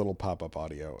here. for little pop-up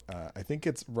audio. I think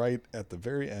it's right at the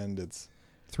very end. It's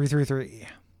 333.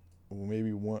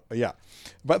 maybe one. Yeah,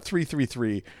 about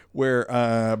 333, where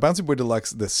Bouncy Boy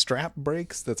Deluxe, the strap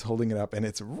breaks that's holding it up, and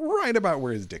it's right about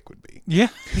where his dick would be. Yeah,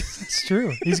 it's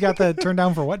true. He's got the turn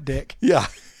down for what dick Yeah.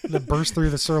 that burst through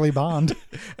the surly bond.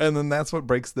 And then that's what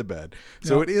breaks the bed.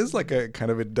 So Yep. it is like a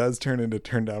kind of, it does turn into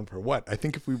turn down for what? I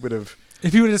think if we would have,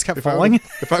 If you would have just kept falling.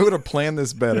 if I would have planned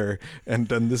this better and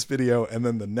done this video and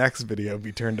then the next video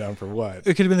be turned down for what?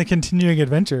 It could have been the continuing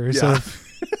adventures Yeah.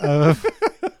 of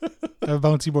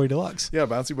Bouncy Boy Deluxe. Yeah,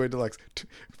 Bouncy Boy Deluxe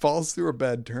falls through a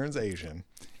bed, turns Asian.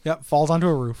 Yep, falls onto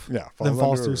a roof. Yeah, then falls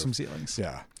onto a through roof. some ceilings.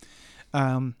 Yeah.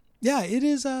 Yeah, it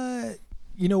is.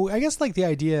 You know, I guess like the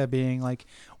idea being like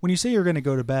when you say you're going to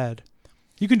go to bed,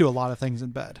 you can do a lot of things in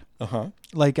bed. Uh-huh.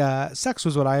 Like sex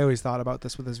was what I always thought about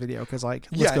this with this video because like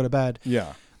let's Yeah. go to bed.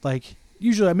 Yeah. Like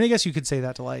usually, I mean, I guess you could say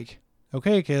that to like,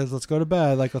 okay, kids, let's go to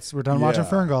bed. Like we're done watching Yeah.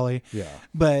 Ferngully. Yeah.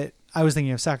 But I was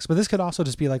thinking of sex, but this could also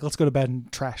just be like, let's go to bed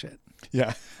and trash it.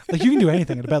 Yeah. Like you can do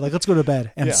anything in bed. Like let's go to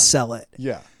bed and Yeah. sell it.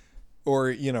 Yeah.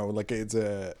 Or, you know, like it's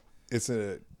a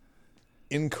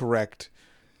incorrect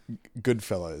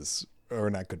Goodfellas, or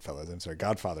not Goodfellas, I'm sorry,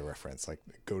 Godfather reference, like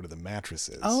go to the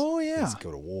mattresses. Oh, yeah. Let's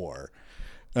go to war.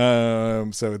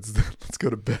 So it's let's go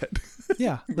to bed.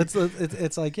 Yeah, it's like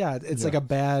it's like a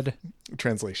bad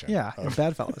Translation. of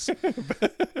bad fellas.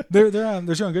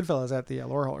 they're showing Goodfellas at the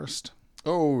Laurelhurst.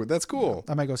 Oh, that's cool.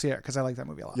 I might go see it because I like that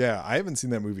movie a lot. Yeah, I haven't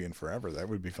seen that movie in forever. That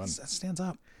would be fun. That stands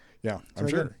up. Yeah, It's I'm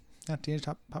very sure. good. Yeah, Teenage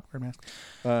Popcorn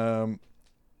Man.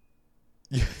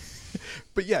 Yeah.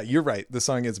 But yeah, you're right. The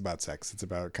song is about sex. It's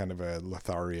about kind of a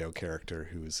Lothario character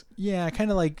who's Yeah, kind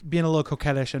of like being a little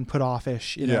coquettish and put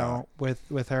offish, you Yeah. know,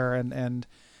 with her and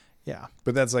yeah.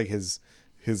 but that's like his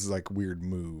like weird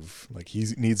move. Like he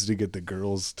needs to get the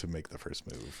girls to make the first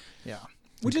move. Yeah.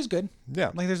 Which is good.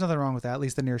 Yeah. Like there's nothing wrong with that. At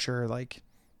least the near sure, like,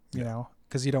 you know,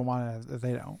 because you don't want to if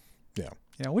they don't. Yeah.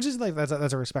 You know, which is like that's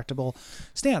a respectable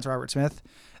stance, Robert Smith,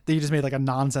 that you just made like a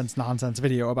nonsense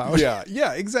video about. Yeah,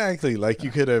 yeah, exactly. Like you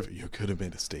could have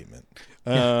made a statement,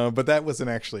 but that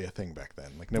wasn't actually a thing back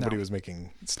then. Like nobody No. was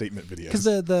making statement videos. Because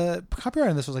the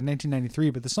copyright on this was like 1993,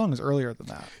 but the song is earlier than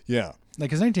that. Yeah, Like,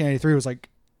 because 1993 was like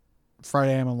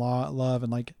Friday I'm in Love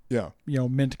and like, yeah. you know,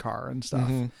 Mint Car and stuff.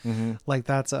 Mm-hmm. Like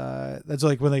that's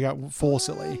like when they got full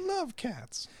silly. I love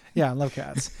cats. Yeah, I love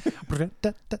cats.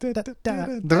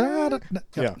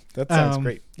 Yeah, that sounds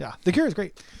great. Yeah, The Cure is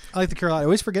great. I like The Cure a lot. I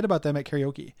always forget about them at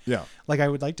karaoke. Yeah. Like I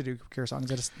would like to do Cure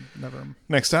songs. I just never.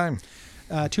 Next time.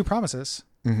 2 promises.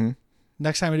 Mm-hmm.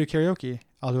 Next time I do karaoke,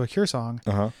 I'll do a Cure song.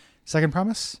 Uh-huh. Second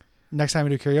promise, next time I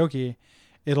do karaoke,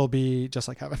 it'll be Just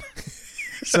Like Heaven.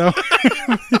 So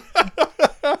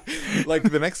Like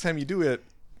the next time you do it,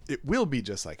 it will be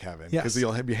Just Like Heaven because Yes.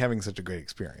 you'll be having such a great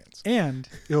experience. and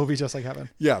it will be Just Like Heaven.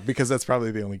 Yeah, because that's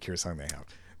probably the only Cure song they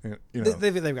have. You know.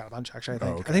 They've got a bunch actually. I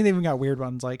think. okay. I think they've even got weird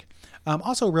ones. Like,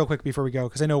 also real quick before we go,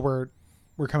 because I know we're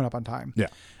coming up on time. Yeah.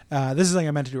 This is something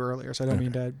I meant to do earlier, so I don't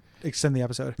mean to extend the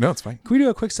episode. No, it's fine. Can we do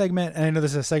a quick segment? And I know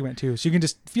this is a segment too, so you can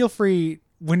just feel free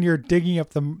when you're digging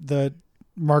up the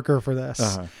marker for this.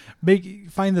 Uh-huh.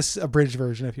 Find this abridged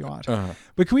version if you want. Uh-huh.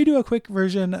 But can we do a quick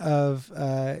version of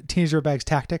Teenage Dirtbags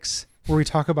Tactics, where we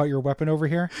talk about your weapon over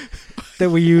here that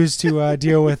we use to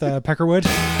deal with Peckerwood?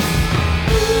 Leave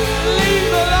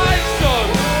the lights on!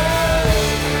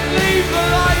 Leave the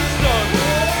lights on!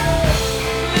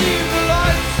 Leave the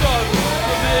lights on for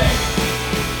me!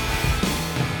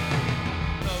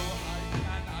 No,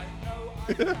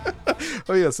 I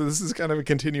Oh yeah, so this is kind of a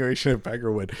continuation of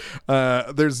Peckerwood.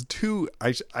 There's two.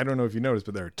 I don't know if you noticed,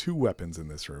 but there are 2 weapons in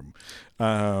this room.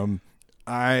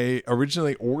 I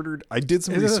originally ordered. I did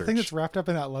some Is research. it a thing that's wrapped up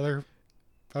in that leather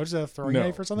pouch, is that a throwing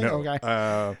knife or something? No.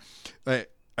 Okay.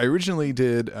 I originally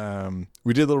did.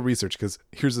 We did a little research because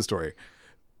here's the story.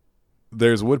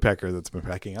 There's a woodpecker that's been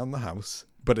pecking on the house,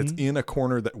 but it's in a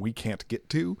corner that we can't get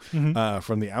to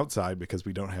from the outside because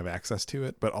we don't have access to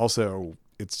it. But also,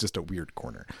 it's just a weird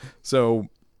corner. So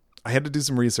I had to do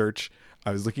some research.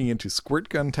 I was looking into squirt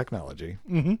gun technology,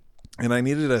 and I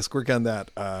needed a squirt gun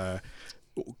that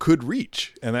could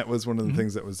reach, and that was one of the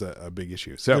things that was a big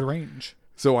issue. So Good range.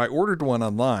 So I ordered one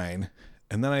online,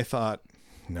 and then I thought,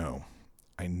 no,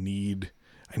 I need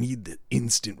the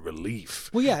instant relief.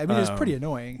 Well, yeah, I mean, it's pretty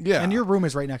annoying. yeah. And your room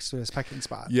is right next to his pecking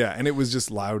spot. Yeah, and it was just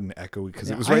loud and echoey because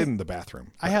Yeah, it was I- right in the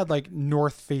bathroom. I had like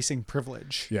north-facing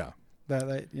privilege. Yeah,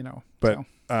 That you know. but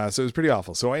so. so it was pretty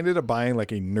awful. So I ended up buying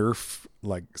like a Nerf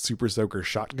like Super Soaker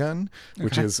shotgun,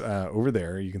 which is over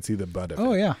there. You can see the butt of it.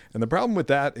 Oh, yeah. And the problem with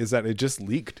that is that it just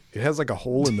leaked. It has like a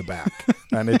hole in the back,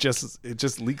 and it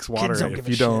just leaks water don't if give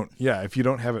a you don't. Yeah, if you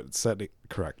don't have it set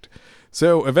correct.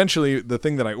 So eventually, the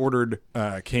thing that I ordered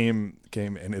came,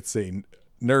 and it's a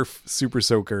Nerf Super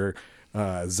Soaker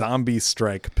Zombie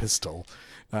Strike pistol,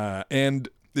 and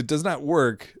it does not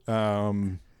work.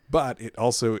 But it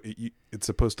also it's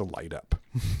supposed to light up.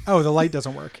 Oh, the light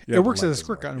doesn't work. Yeah, it works the light as a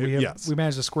squirt doesn't gun. work. We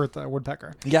managed to squirt the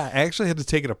woodpecker. Yeah, I actually had to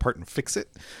take it apart and fix it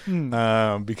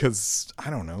because I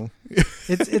don't know.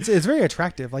 It's very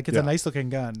attractive. Like it's Yeah. a nice looking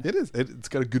gun. It is. It's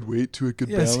got a good weight to it, good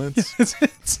Yes, balance.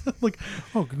 it's like,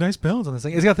 oh, nice balance on this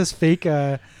thing. It's got this fake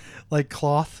like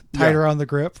cloth tied Yeah. around the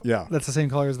grip. Yeah. That's the same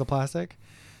color as the plastic.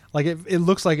 Like it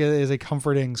looks like it is a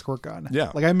comforting squirt gun.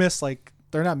 Yeah. Like I miss like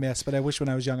they're not miss, but I wish when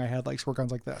I was young I had like squirt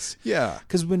guns like this. Yeah.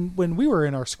 Because when we were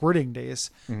in our squirting days,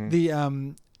 Mm-hmm.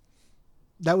 the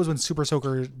that was when Super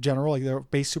Soaker General, like the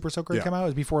base Super Soaker, Yeah. had come out. It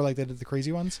was before like they did the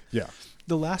crazy ones. Yeah.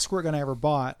 The last squirt gun I ever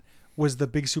bought was the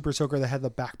big Super Soaker that had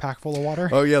the backpack full of water.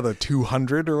 Oh yeah, the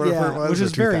 200 or whatever it was, which or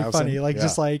is very 2000. funny. Like Yeah.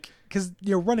 just like because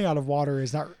running out of water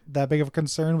is not that big of a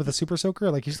concern with a Super Soaker.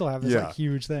 Like you still have this Yeah. like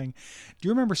huge thing. Do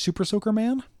you remember Super Soaker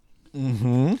Man?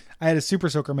 Mm-hmm. I had a Super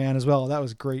Soaker Man as well. That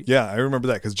was great. Yeah, I remember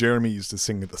that because Jeremy used to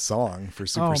sing the song for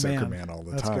Super Oh, Soaker man. Man all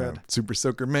the That's time. good. Super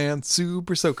Soaker Man,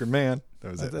 Super Soaker Man.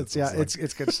 That was it. That's, That's what yeah, it was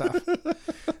it's good stuff.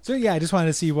 So yeah, I just wanted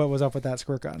to see what was up with that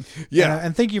squirt gun. Yeah.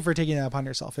 and thank you for taking that upon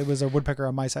yourself. It was a woodpecker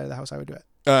on my side of the house. I would do it.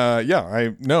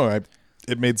 like.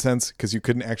 It made sense because you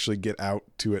couldn't actually get out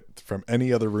to it from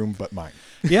any other room but mine.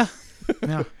 Yeah,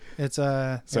 yeah. It's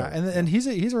So, yeah, and he's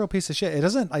a real piece of shit.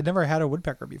 I never had a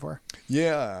woodpecker before.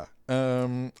 Yeah.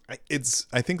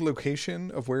 I think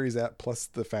location of where he's at, plus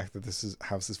the fact that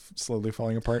house is slowly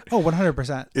falling apart. Oh,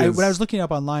 100%. Is- When I was looking up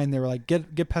online, they were like,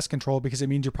 get pest control because it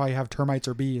means you probably have termites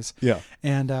or bees. Yeah.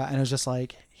 And I was just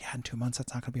like, yeah, in 2 months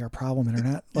that's not going to be our problem,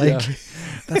 internet. Like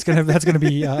that's gonna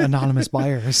be anonymous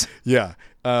buyers. Yeah.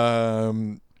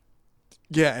 Yeah,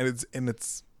 and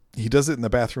it's he does it in the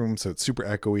bathroom, so it's super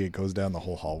echoey. It goes down the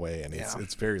whole hallway, and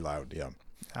it's very loud. Yeah.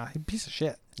 Piece of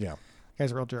shit. Yeah.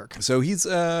 Guy's a real jerk. So he's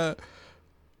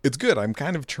it's good. I'm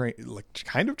kind of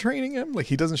training him. Like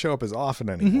he doesn't show up as often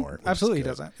anymore. which is Absolutely, he good.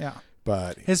 doesn't. Yeah.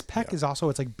 But His peck is also,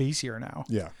 it's like bassier now.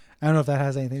 yeah. I don't know if that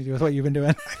has anything to do with what you've been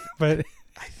doing, but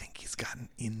I think he's gotten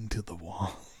into the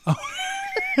wall.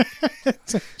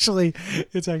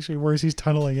 it's actually worse. He's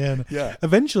tunneling in. Yeah.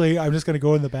 Eventually, I'm just going to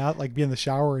go in the bath, like be in the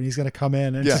shower, and he's going to come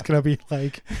in and it's Yeah. just going to be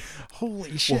like,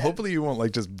 holy shit. Well, hopefully you won't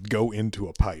like just go into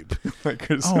a pipe. like,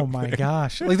 or Oh my something.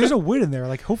 gosh. Like there's no wood in there.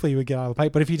 Like hopefully he would get out of the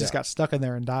pipe. But if he just Yeah. got stuck in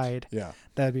there and died, Yeah.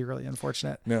 that'd be really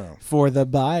unfortunate. No. For the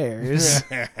buyers.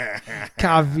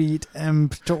 Cavit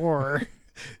emptor.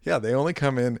 Yeah, they only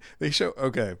come in. They show.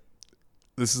 Okay,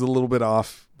 this is a little bit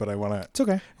off, but I want to. It's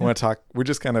okay. I want to talk. We're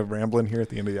just kind of rambling here at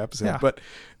the end of the episode. Yeah. But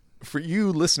for you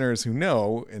listeners who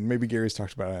know, and maybe Gary's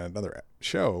talked about it on another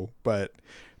show, but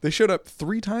they showed up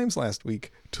 3 times last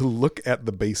week to look at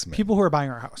the basement. People who are buying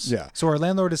our house. Yeah. So our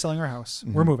landlord is selling our house.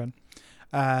 We're moving.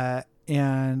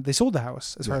 And they sold the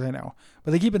house as far as I know.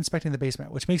 But they keep inspecting the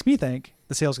basement, which makes me think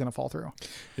the sale's going to fall through.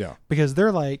 Yeah. Because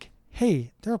they're like,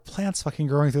 hey, there are plants fucking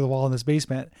growing through the wall in this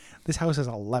basement. This house is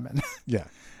a lemon. Yeah.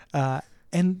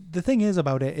 And the thing is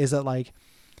about it is that like,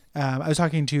 I was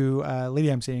talking to a lady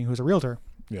I'm seeing who's a realtor,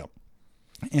 Yeah.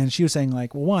 and she was saying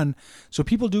like, well, one, so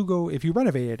people do go, if you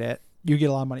renovated it, you get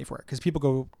a lot of money for it because people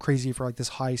go crazy for like this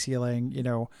high ceiling,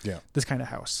 Yeah. this kind of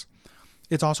house.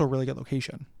 It's also a really good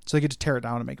location. So they get to tear it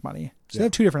down and make money. So Yeah. they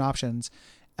have 2 different options.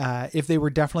 If they were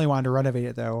definitely wanting to renovate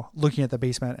it though, looking at the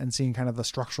basement and seeing kind of the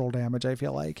structural damage, I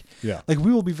feel like Yeah. we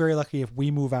will be very lucky if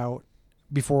we move out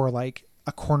before like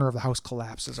a corner of the house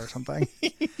collapses or something.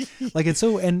 Like it's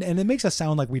so, and it makes us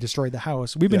sound like we destroyed the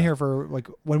house. We've been Yeah. here for like,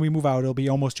 when we move out, it'll be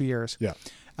almost 2 years. Yeah.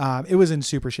 It was in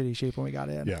super shitty shape when we got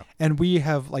in. Yeah. And we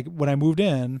have like, when I moved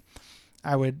in,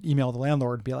 I would email the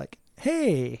landlord and be like,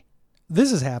 hey,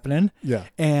 this is happening. Yeah.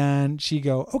 And she'd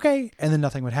go, okay. And then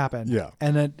nothing would happen. Yeah.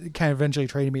 And then it kind of eventually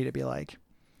trained me to be like,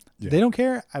 Yeah. they don't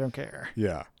care. I don't care.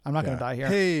 Yeah. I'm not going Yeah. to die here.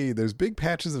 Hey, there's big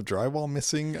patches of drywall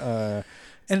missing.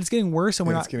 And it's getting worse and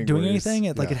we're And not it's getting doing worse. anything.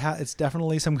 Yeah. It's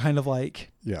definitely some kind of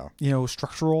like, Yeah.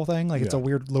 structural thing. Like it's a Yeah.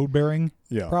 weird load bearing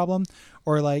Yeah. problem.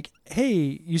 Or like,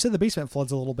 hey, you said the basement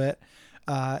floods a little bit.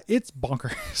 It's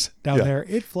bonkers down Yeah. there.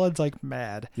 It floods like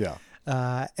mad. Yeah.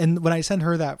 And when I sent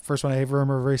her that first one, I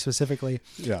remember very specifically,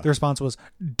 Yeah. the response was,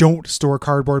 don't store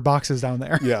cardboard boxes down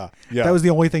there. Yeah. Yeah. That was the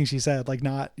only thing she said. Like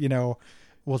not,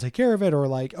 we'll take care of it, or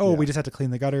like, oh, Yeah. we just have to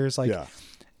clean the gutters. Like, Yeah.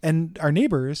 and our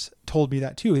neighbors told me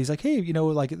that too. He's like, hey,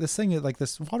 like this thing, like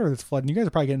this water that's flooding, you guys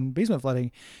are probably getting basement flooding.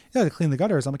 You got to clean the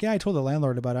gutters. I'm like, yeah, I told the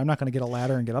landlord about it. I'm not going to get a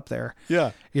ladder and get up there,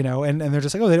 Yeah. and they're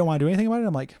just like, oh, they don't want to do anything about it.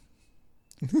 I'm like,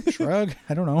 shrug.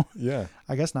 I don't know. Yeah.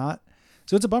 I guess not.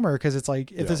 So it's a bummer because it's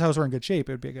like, if Yeah. this house were in good shape,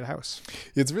 it would be a good house.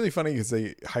 It's really funny because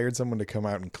they hired someone to come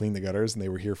out and clean the gutters, and they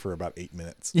were here for about 8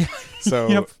 minutes. Yeah. So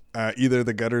Yep. either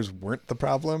the gutters weren't the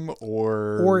problem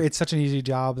Or it's such an easy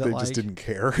job that they like just didn't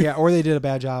care. yeah, or they did a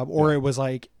bad job, or it was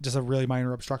like just a really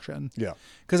minor obstruction. Yeah.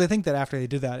 Because I think that after they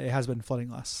did that, it has been flooding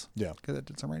less. Yeah. Because it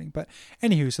did some raining. But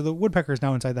anywho, so the woodpecker is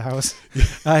now inside the house,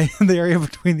 in the area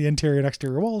between the interior and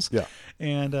exterior walls. Yeah.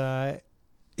 And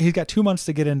he's got 2 months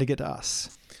to get in to get to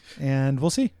us. And we'll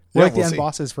see. Yeah, We're like the we'll end see.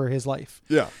 bosses for his life.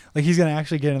 Yeah. Like he's going to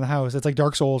actually get in the house. It's like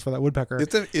Dark Souls for that woodpecker.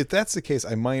 If that's the case,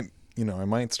 I might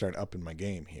start upping my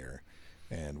game here,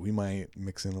 and we might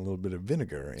mix in a little bit of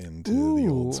vinegar into the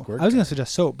old squirt. I was going to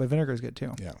suggest soap, but vinegar is good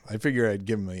too. Yeah, I figure I'd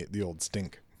give him the old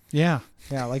stink. Yeah.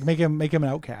 Like make him an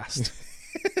outcast.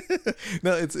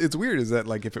 No, it's weird. Is that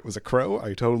like if it was a crow,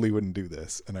 I totally wouldn't do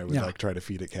this, and I would Yeah. like try to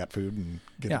feed it cat food and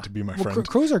get Yeah. it to be my Well, friend.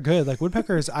 crows are good. Like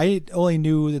woodpeckers, I only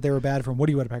knew that they were bad from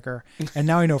Woody Woodpecker, and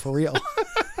now I know for real.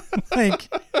 Like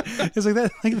it's like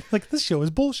that. Like this show is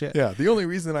bullshit. Yeah, the only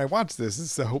reason I watch this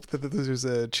is to hope that there's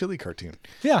a Chili cartoon.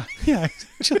 Yeah.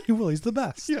 Chili Willy's the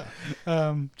best. Yeah.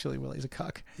 Chili Willy's a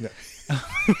cuck. Yeah.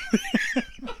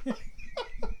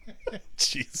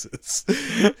 Jesus.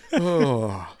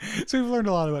 Oh. So we've learned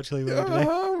a lot about Chili Willy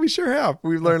today. We sure have.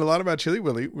 We've learned a lot about Chili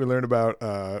Willy. We learned about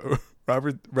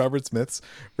Robert Smith's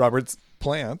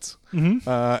plants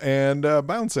and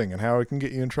bouncing and how it can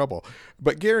get you in trouble.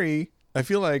 But Gary, I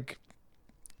feel like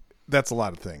that's a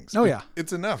lot of things. Oh, yeah.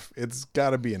 It's enough. It's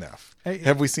got to be enough. Hey,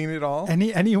 have we seen it all?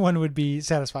 Anyone would be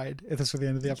satisfied if this were the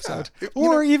end of the episode, You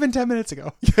or even 10 minutes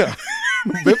ago. Yeah.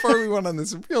 Before we went on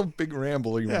this real big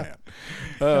rambling rant.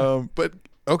 But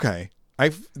okay,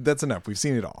 that's enough. We've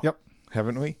seen it all. Yep.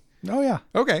 Haven't we? Oh yeah.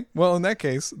 Okay. Well, in that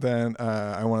case, then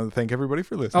I want to thank everybody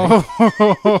for listening.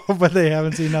 Oh, but they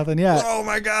haven't seen nothing yet. Oh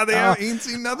my God, they ain't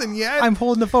seen nothing yet. I'm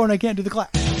holding the phone. I can't do the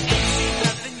clap.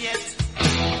 Nothing yet.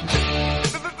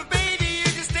 Baby, you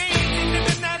just ain't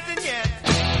seen nothing yet.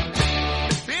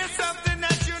 Here's something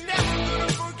that you're never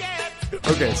gonna forget.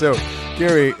 Okay, so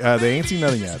Gary, they ain't seen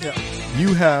nothing yet. Yeah.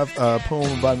 You have a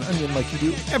poem about an onion like you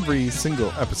do every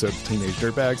single episode of Teenage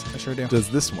Dirtbags. I sure do.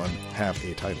 Does this one have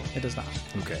a title? It does not.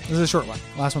 Okay. This is a short one.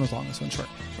 Last one was long. This one's short.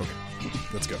 Okay.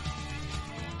 Let's go.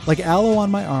 Like aloe on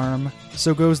my arm,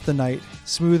 so goes the night,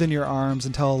 smooth in your arms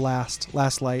until last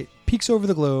light peeks over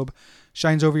the globe,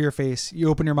 shines over your face. You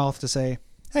open your mouth to say,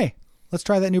 "Hey, let's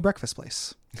try that new breakfast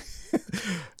place."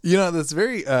 You know, that's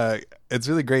very, it's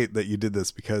really great that you did this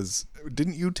because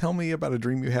didn't you tell me about a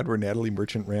dream you had where Natalie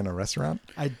Merchant ran a restaurant?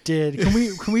 I did. Can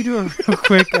we do a real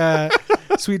quick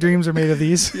Sweet Dreams Are Made of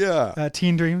These? Yeah.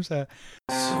 Teen Dreams.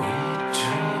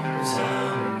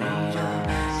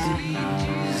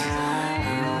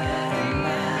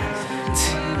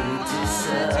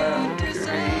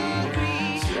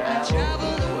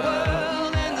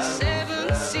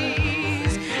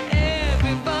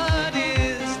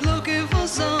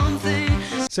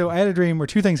 So I had a dream where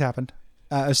two things happened.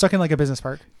 I was stuck in like a business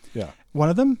park. Yeah. One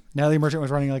of them, Natalie Merchant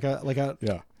was running like a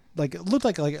Yeah. like it looked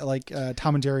like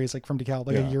Tom and Jerry's like from DeKalb,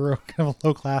 like Yeah. a Euro kind of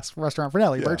low class restaurant for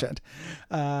Natalie Yeah. Merchant.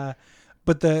 So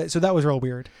that was real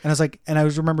weird. And I was like, and I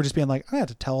remember just being like, I'm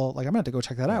gonna have to go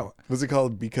check that out. Was it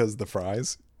called Because the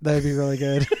Fries? That'd be really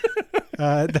good.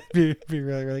 That'd be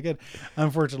really, really good.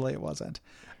 Unfortunately, it wasn't.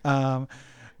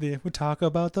 We talk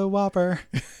about the Whopper.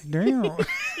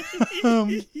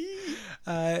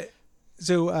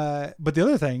 But the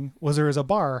other thing was there was a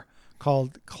bar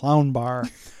called Clown Bar.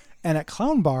 And at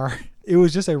Clown Bar, it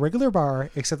was just a regular bar,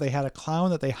 except they had a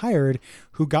clown that they hired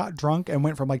who got drunk and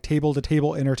went from like table to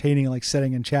table entertaining and like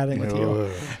sitting and chatting with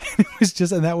you.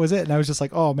 And that was it. And I was just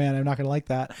like, oh man, I'm not going to like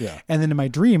that. Yeah. And then in my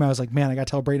dream, I was like, man, I got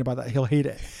to tell Brayden about that. He'll hate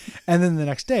it. And then the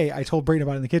next day I told Brayden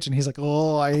about it in the kitchen. He's like,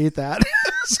 oh, I hate that.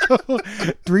 So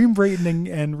dream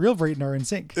Brayden and real Brayden are in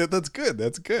sync. Yeah, that's good.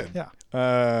 That's good. Yeah.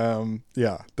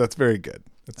 Yeah, that's very good.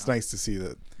 It's nice to see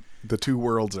that the two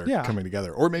worlds are coming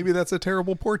together. Or maybe that's a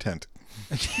terrible portent.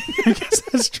 I guess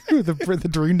that's true. The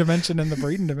dream dimension and the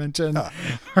Brayden dimension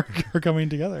are coming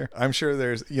together. I'm sure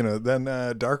there's, then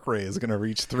Dark Ray is going to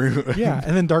reach through. Yeah,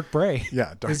 and then Dark Bray.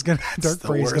 Yeah, Dark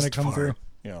Bray is going to come through.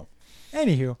 Yeah.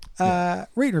 Anywho,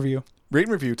 rate and review. Rate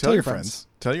and review. Tell your friends.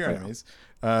 Tell your Yeah. enemies.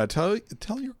 Tell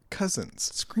your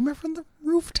cousins. Scream it from the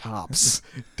rooftops.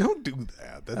 Don't do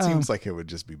that. That seems like it would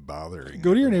just be bothering.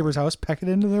 Go to your everyone. neighbor's house, peck it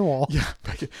into their wall. Yeah,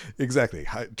 exactly.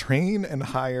 Train and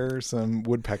hire some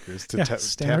woodpeckers to tap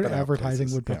standard it out advertising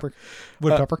places.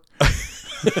 woodpepper.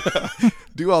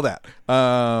 Do all that.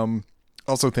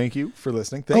 Also, thank you for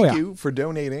listening. Thank you for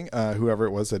donating. Whoever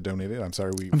it was that donated. I'm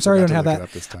sorry I don't have look it that.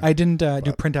 up this time. I didn't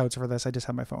do printouts for this. I just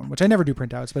have my phone, which I never do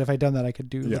printouts. But if I'd done that, I could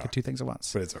do look at two things at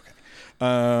once. But it's okay.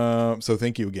 So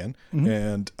thank you again.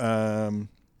 And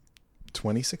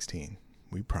 2016,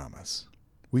 we promise,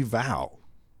 we vow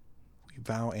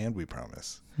vow and we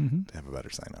promise to have a better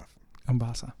sign off.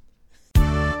 Umbasa.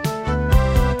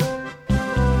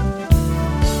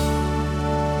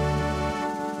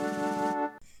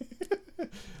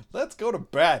 Let's go to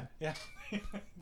bed. Yeah.